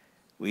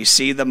 We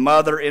see the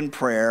mother in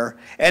prayer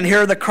and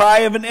hear the cry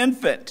of an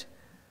infant.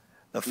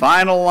 The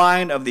final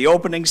line of the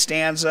opening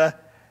stanza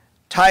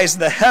ties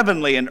the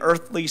heavenly and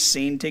earthly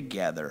scene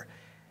together,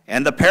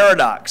 and the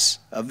paradox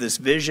of this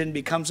vision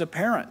becomes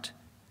apparent.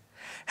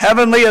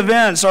 Heavenly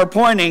events are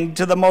pointing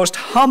to the most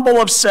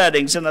humble of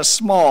settings in a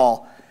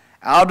small,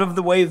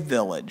 out-of-the-way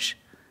village,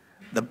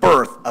 the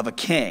birth of a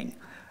king.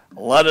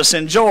 Let us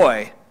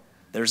enjoy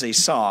 "There's a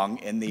Song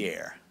in the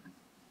Air."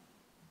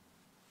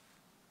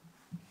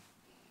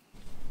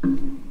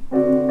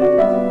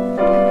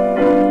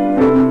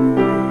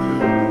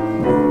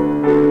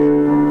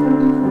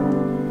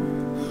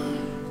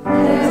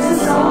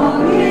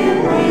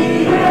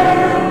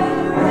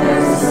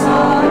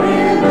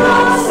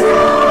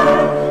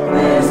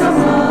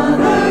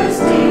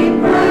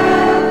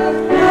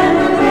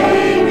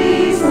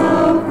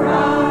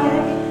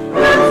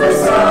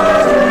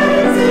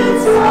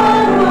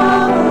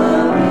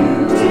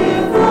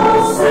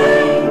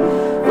 Sing.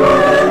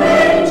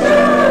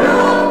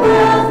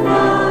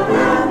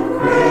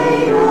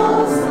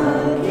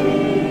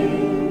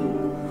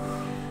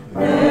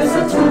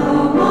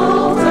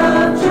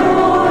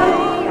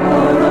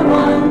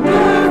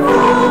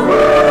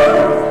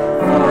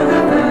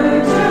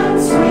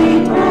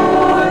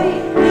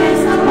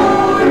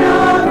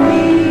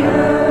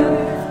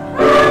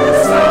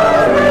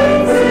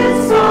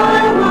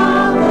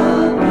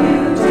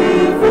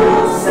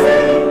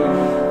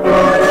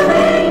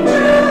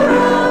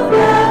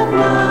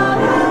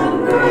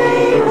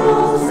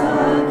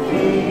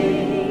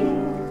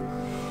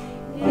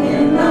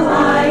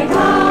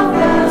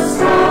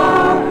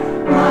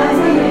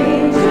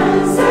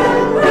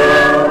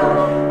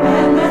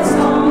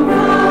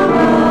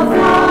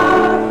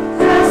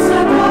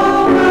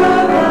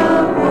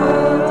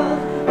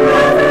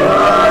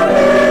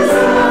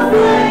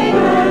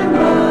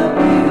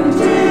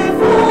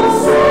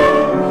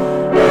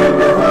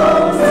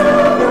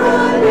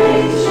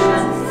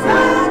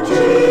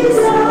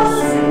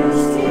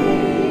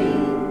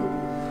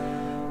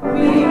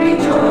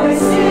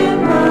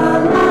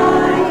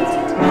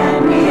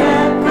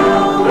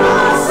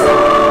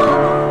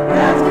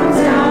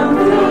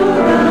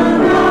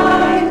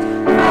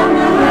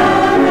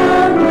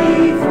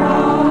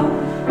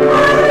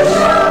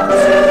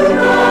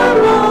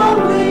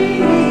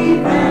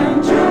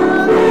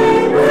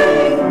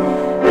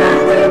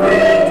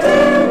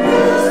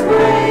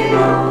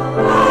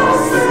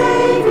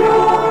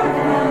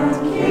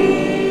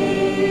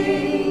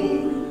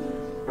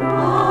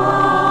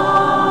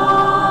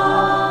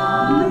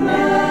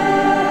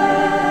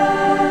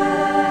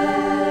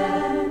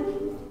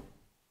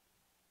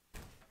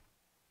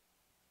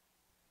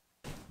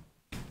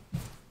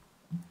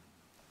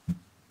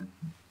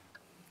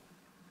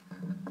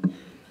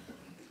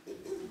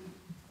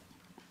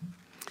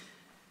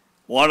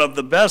 one of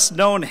the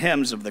best-known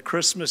hymns of the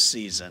Christmas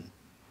season.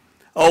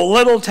 O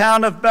Little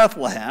Town of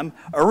Bethlehem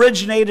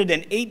originated in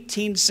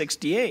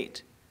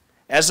 1868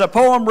 as a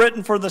poem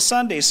written for the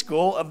Sunday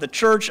School of the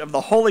Church of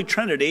the Holy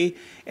Trinity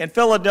in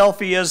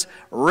Philadelphia's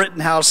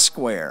Rittenhouse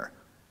Square.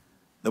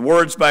 The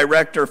words by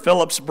Rector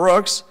Phillips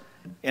Brooks,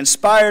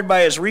 inspired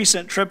by his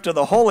recent trip to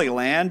the Holy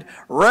Land,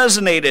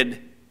 resonated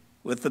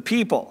with the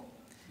people,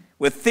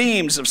 with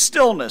themes of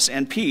stillness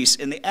and peace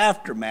in the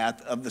aftermath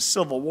of the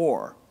Civil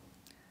War.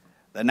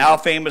 The now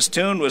famous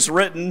tune was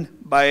written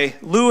by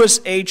Lewis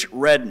H.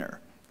 Redner,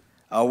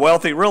 a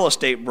wealthy real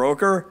estate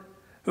broker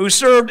who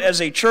served as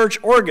a church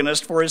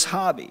organist for his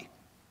hobby.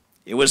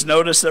 It was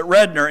noticed that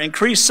Redner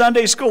increased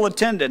Sunday school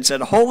attendance at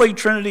Holy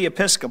Trinity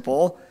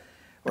Episcopal,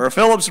 where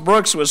Phillips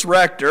Brooks was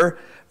rector,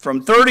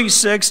 from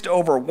 36 to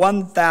over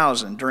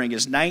 1,000 during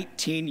his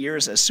 19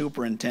 years as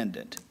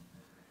superintendent.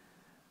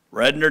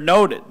 Redner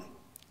noted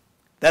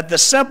that the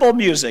simple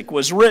music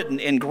was written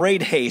in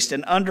great haste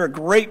and under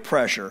great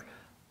pressure,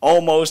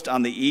 almost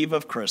on the eve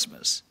of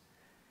Christmas.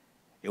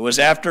 It was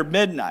after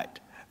midnight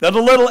that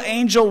a little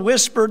angel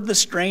whispered the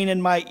strain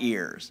in my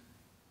ears,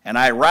 and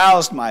I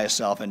roused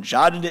myself and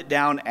jotted it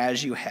down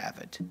as you have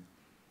it.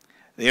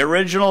 The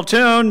original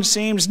tune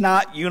seems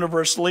not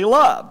universally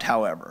loved,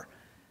 however.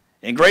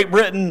 In Great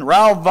Britain,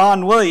 Ralph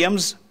Vaughan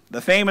Williams,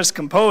 the famous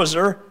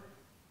composer,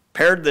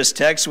 paired this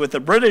text with the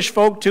British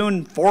folk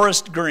tune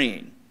Forest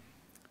Green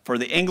for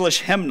the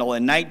English hymnal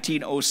in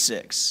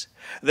 1906.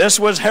 This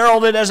was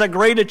heralded as a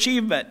great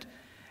achievement,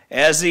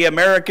 as the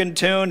American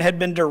tune had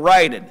been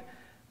derided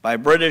by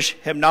British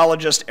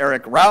hymnologist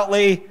Eric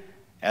Routley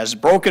as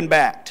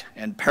broken-backed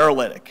and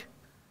paralytic.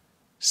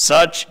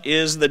 Such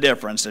is the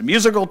difference in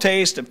musical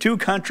taste of two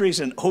countries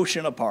an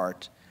ocean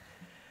apart.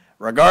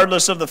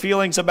 Regardless of the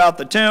feelings about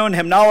the tune,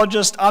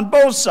 hymnologists on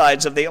both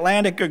sides of the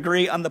Atlantic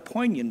agree on the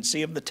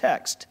poignancy of the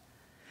text.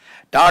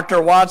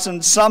 Dr.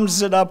 Watson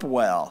sums it up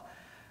well.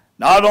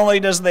 Not only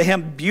does the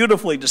hymn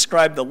beautifully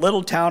describe the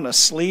little town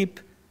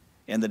asleep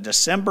in the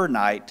December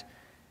night,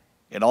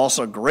 it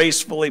also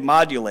gracefully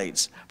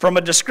modulates from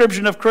a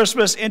description of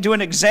Christmas into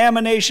an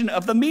examination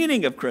of the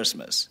meaning of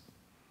Christmas.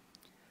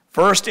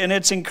 First in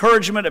its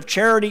encouragement of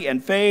charity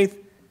and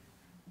faith,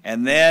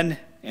 and then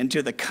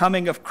into the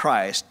coming of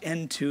Christ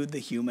into the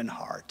human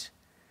heart.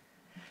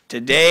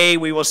 Today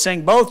we will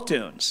sing both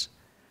tunes.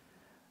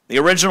 The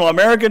original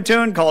American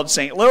tune called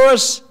St.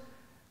 Louis,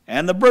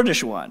 and the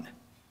British one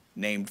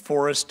named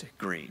Forest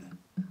Green.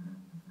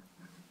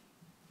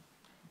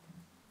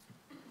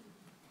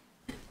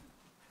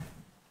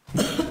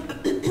 Dream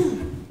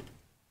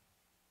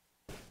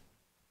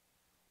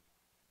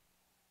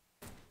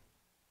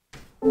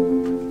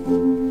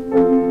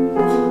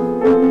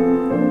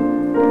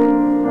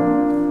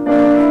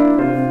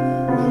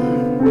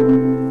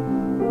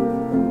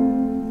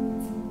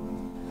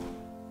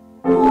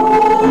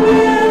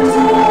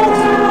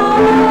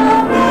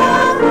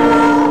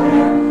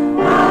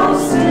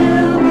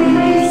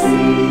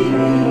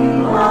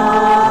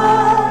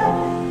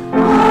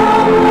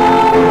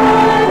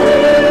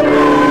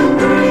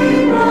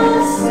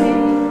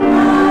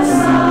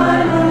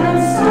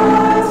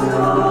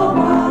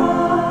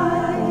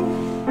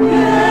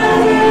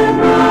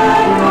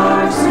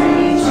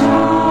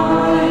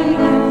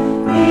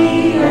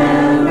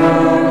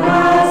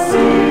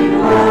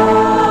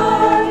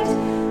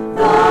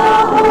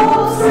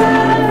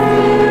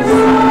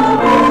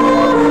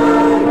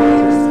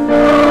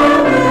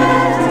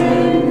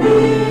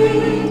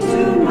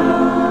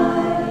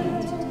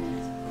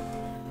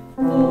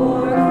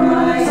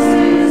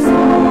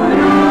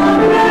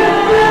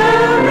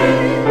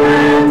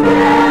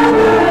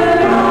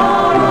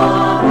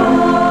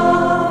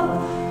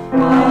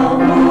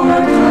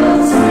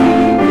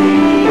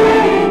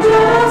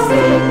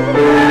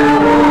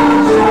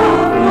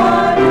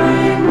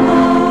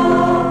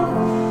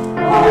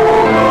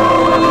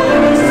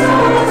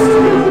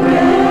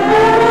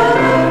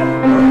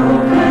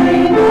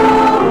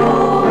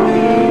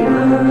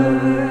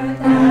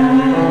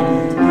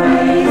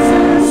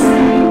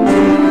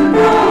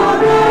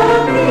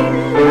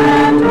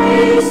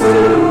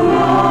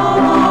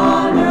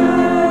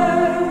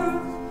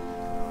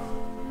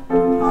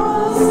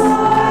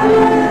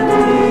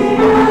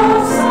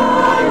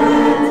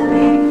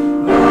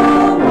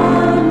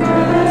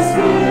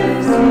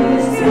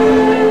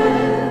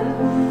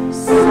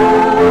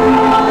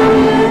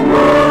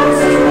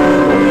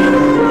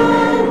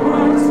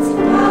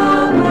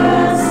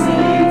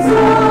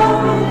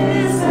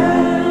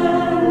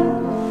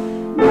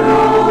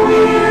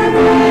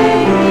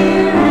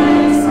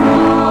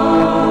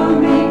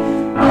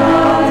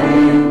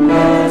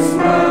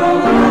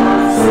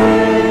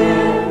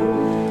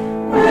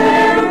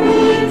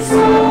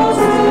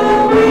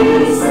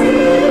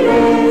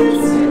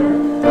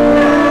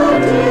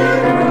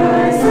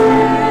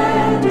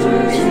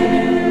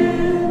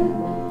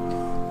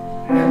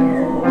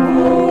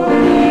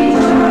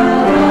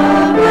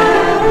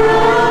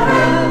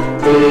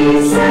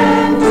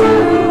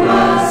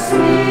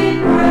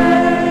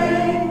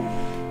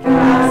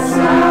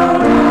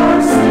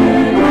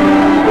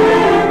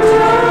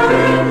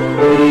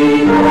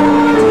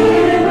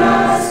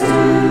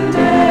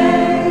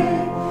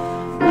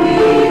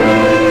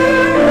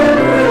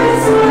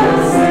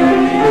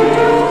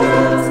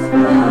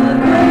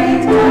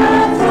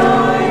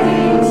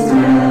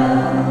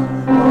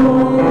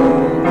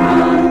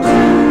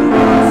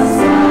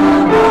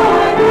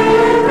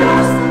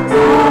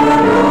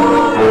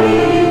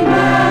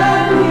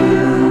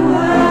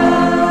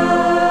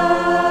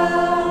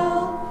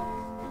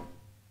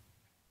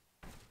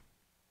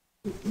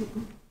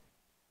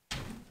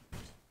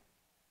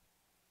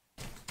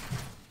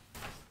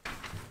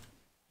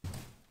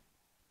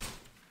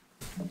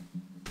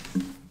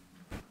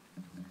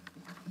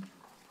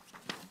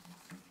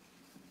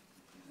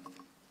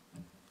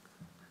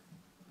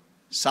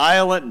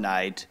Silent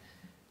Night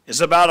is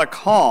about a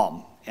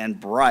calm and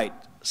bright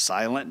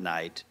silent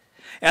night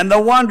and the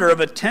wonder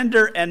of a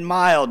tender and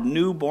mild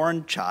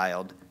newborn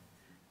child.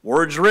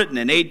 Words written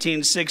in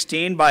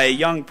 1816 by a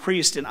young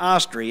priest in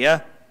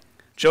Austria,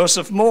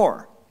 Joseph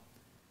Mohr,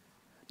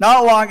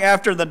 not long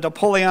after the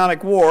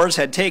Napoleonic Wars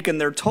had taken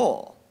their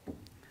toll.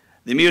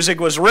 The music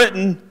was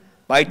written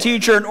by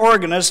teacher and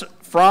organist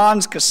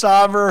Franz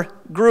Xaver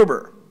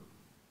Gruber.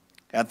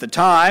 At the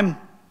time,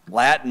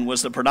 Latin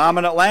was the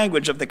predominant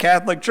language of the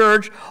Catholic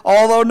Church,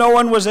 although no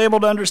one was able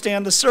to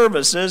understand the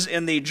services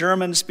in the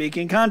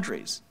German-speaking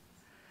countries.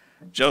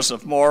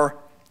 Joseph Mohr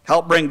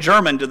helped bring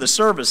German to the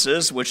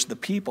services, which the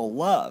people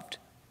loved.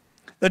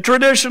 The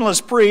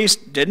traditionalist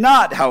priests did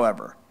not,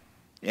 however,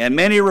 and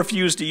many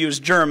refused to use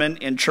German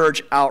in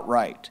church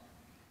outright.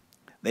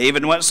 They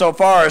even went so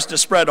far as to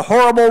spread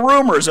horrible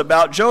rumors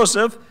about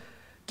Joseph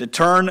to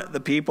turn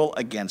the people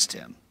against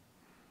him.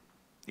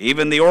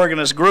 Even the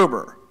organist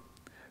Gruber,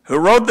 who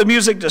wrote the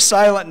music to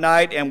Silent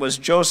Night and was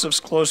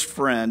Joseph's close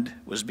friend,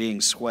 was being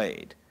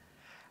swayed.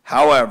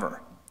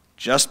 However,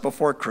 just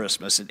before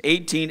Christmas in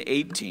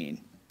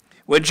 1818,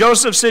 when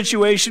Joseph's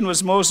situation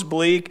was most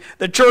bleak,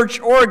 the church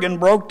organ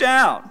broke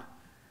down.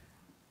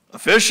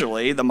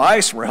 Officially, the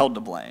mice were held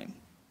to blame.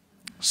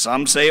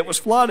 Some say it was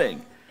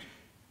flooding,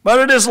 but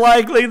it is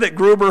likely that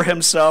Gruber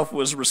himself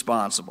was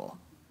responsible.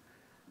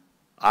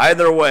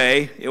 Either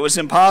way, it was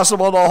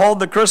impossible to hold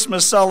the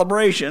Christmas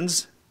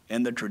celebrations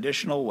in the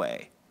traditional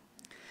way.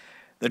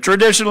 The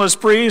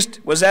traditionalist priest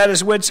was at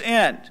his wit's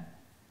end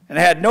and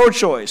had no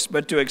choice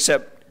but to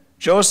accept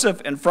Joseph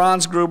and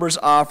Franz Gruber's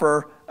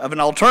offer of an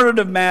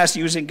alternative mass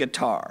using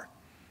guitar.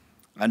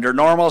 Under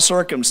normal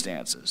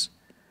circumstances,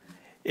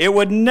 it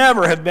would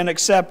never have been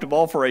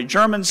acceptable for a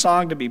German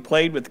song to be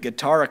played with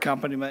guitar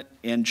accompaniment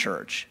in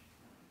church.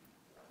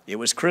 It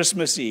was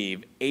Christmas Eve,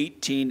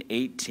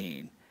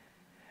 1818,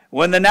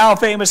 when the now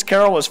famous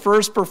carol was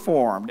first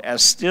performed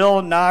as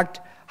Stille Nacht,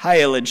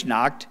 Heilige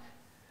Nacht.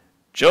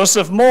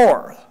 Joseph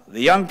Mohr,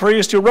 the young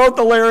priest who wrote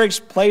the lyrics,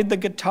 played the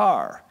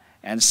guitar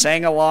and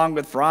sang along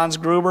with Franz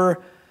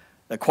Gruber,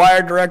 the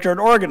choir director and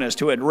organist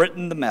who had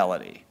written the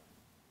melody.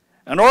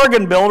 An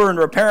organ builder and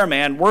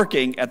repairman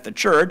working at the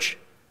church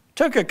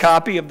took a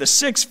copy of the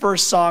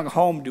 6-verse song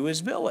home to his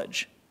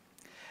village.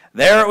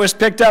 There it was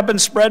picked up and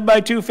spread by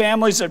 2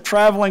 families of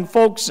traveling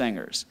folk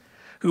singers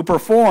who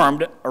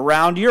performed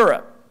around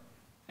Europe.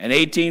 In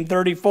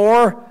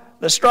 1834,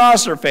 the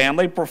Strasser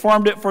family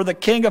performed it for the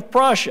King of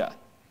Prussia.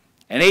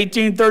 In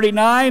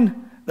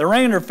 1839, the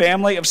Rayner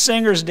family of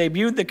singers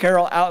debuted the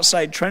carol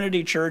outside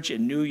Trinity Church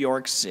in New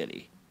York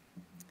City.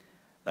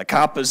 The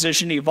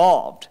composition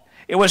evolved.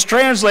 It was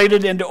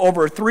translated into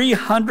over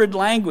 300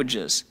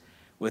 languages,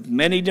 with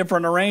many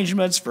different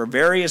arrangements for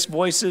various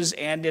voices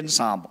and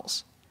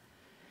ensembles.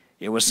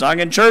 It was sung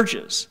in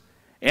churches,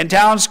 in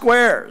town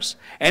squares,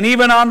 and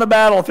even on the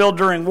battlefield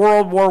during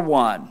World War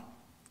I,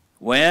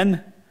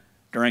 when,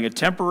 during a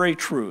temporary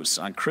truce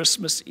on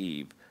Christmas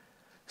Eve,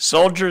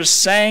 soldiers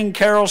sang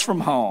carols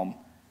from home.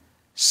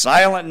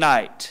 Silent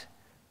Night,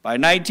 by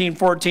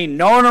 1914,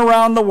 known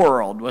around the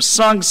world, was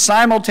sung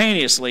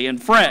simultaneously in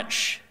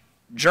French,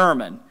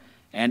 German,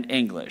 and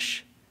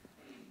English.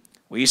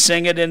 We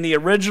sing it in the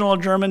original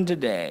German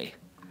today.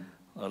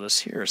 Let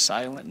us hear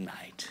Silent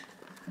Night.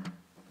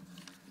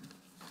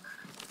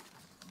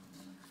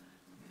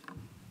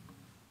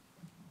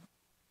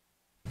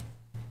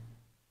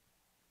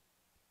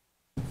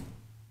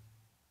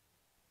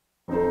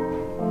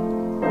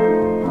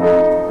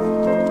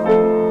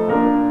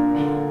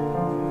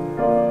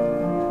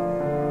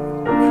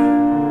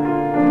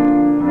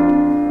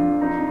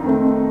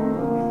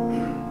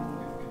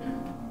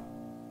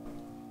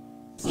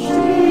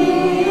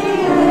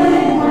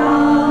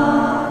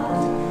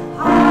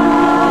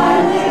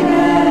 Heilige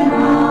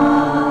Nacht,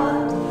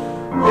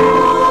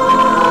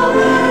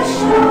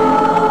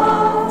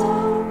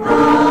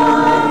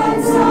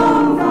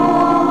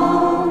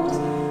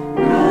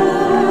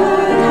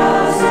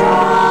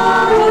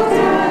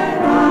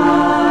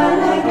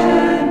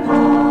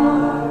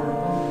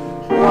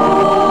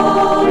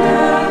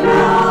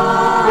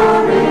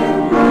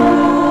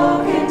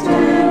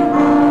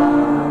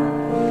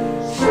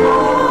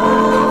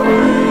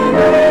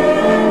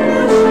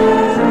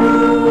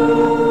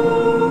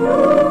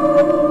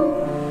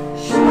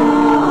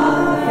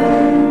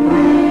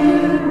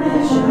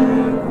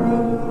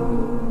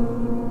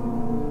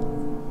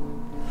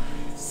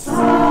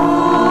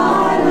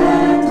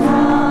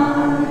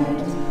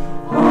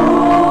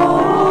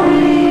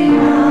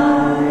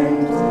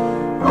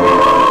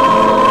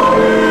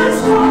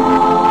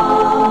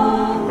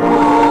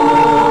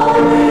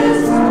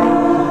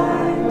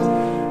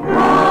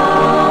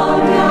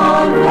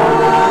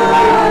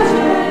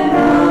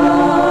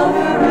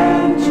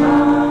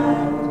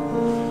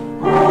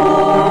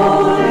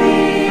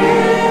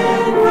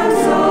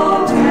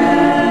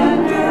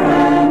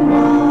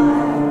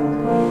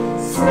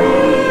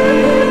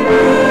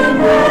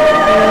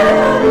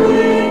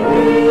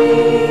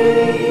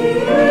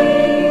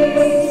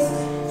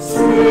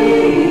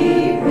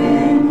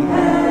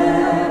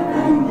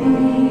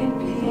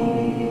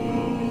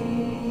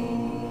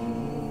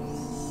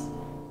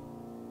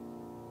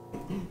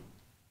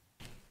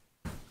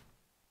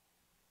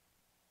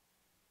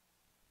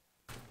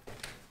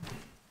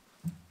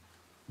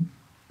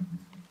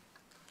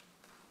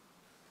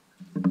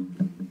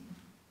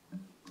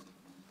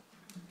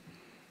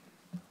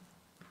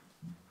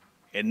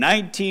 in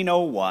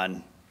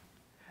 1901,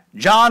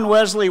 John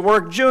Wesley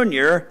Work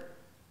Jr.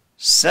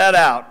 set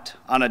out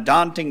on a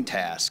daunting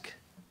task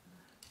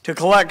to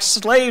collect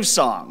slave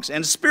songs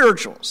and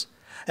spirituals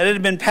that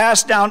had been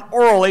passed down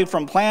orally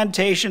from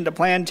plantation to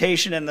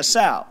plantation in the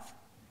South.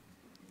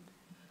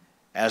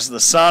 As the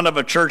son of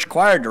a church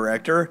choir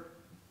director,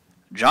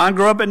 John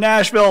grew up in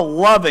Nashville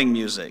loving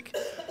music.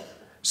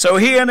 So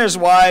he and his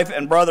wife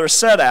and brother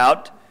set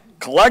out,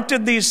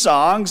 collected these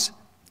songs,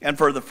 and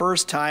for the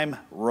first time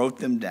wrote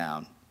them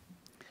down.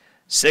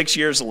 6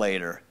 years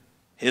later,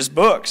 his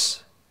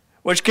books,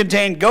 which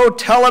contained Go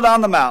Tell It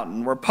on the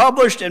Mountain, were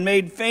published and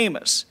made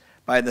famous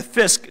by the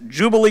Fisk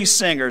Jubilee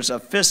Singers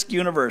of Fisk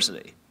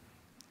University.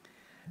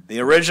 The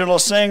original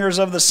singers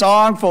of the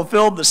song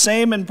fulfilled the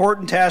same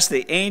important task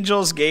the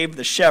angels gave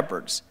the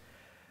shepherds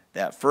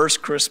that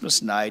first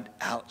Christmas night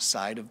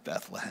outside of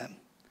Bethlehem,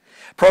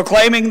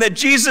 proclaiming that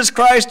Jesus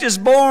Christ is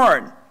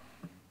born.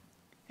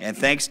 And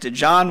thanks to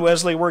John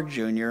Wesley Work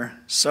Jr.,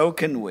 so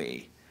can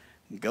we.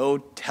 Go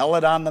tell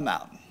it on the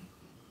mountain.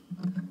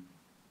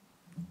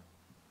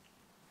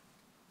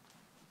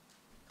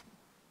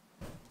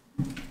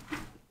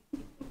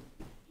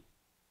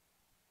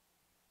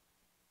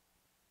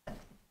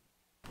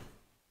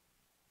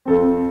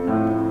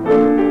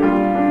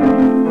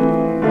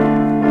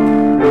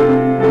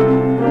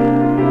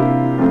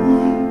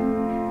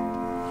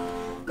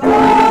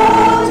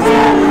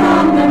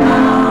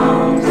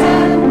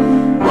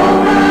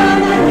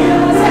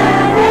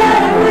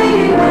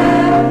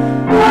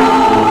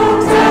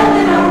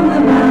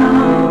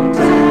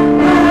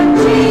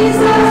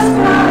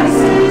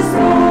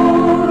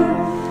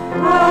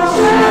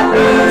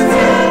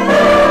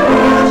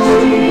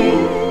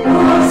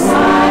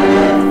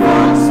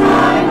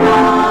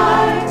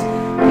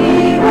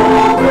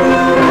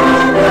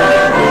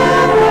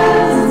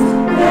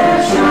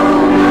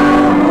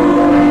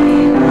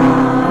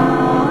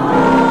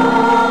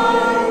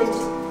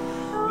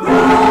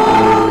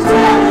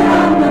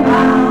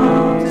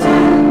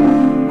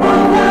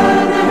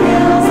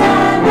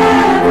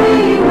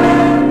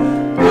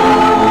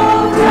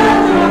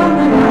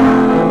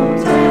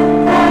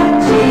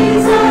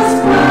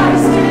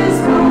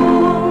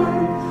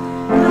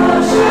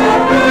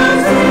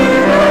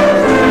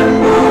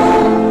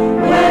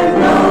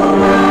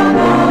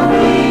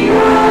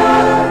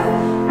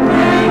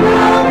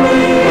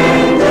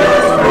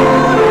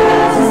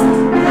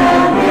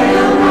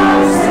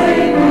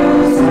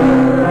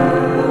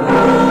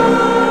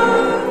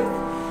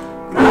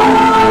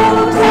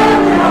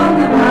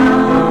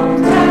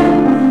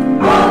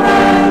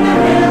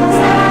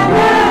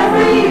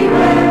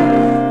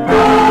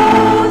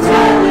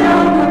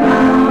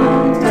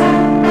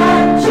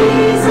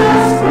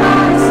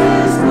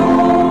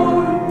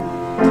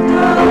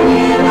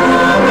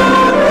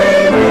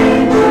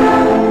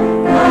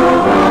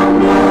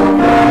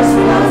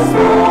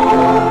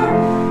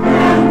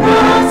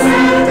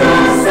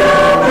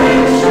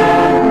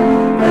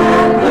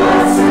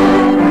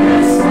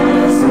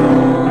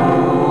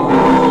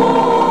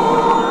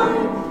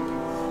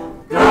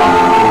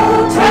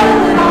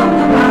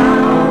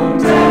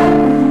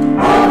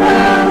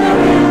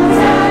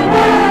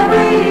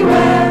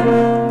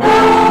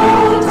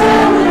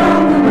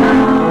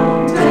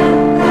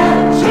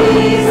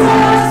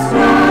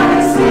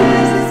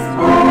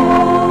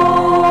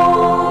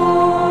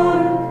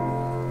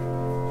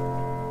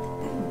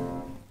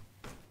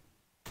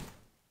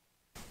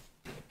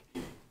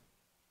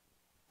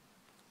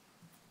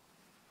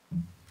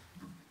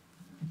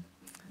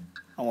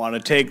 I want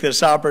to take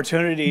this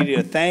opportunity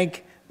to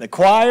thank the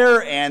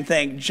choir and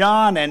thank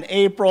John and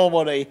April.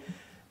 What a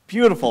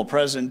beautiful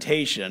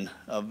presentation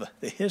of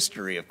the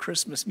history of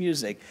Christmas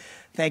music.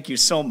 Thank you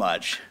so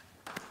much.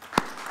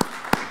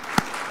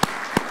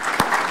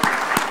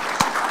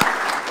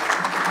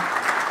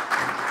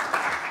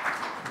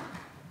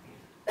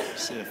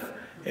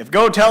 If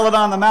Go Tell It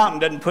on the Mountain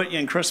doesn't put you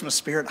in Christmas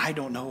spirit, I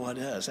don't know what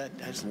does. I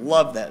just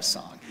love that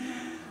song.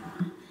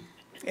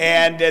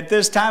 And at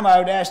this time, I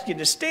would ask you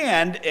to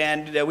stand,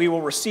 and we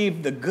will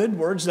receive the good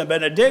words, the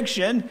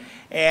benediction,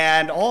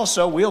 and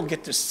also we'll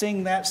get to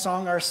sing that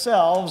song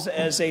ourselves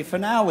as a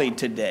finale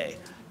today.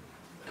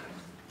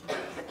 May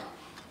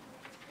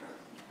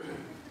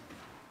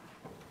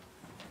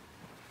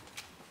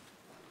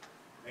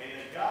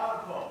the God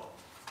of hope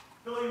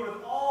fill you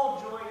with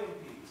all joy and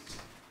peace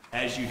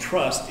as you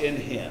trust in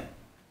him.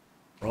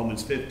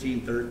 Romans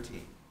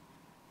 15:13.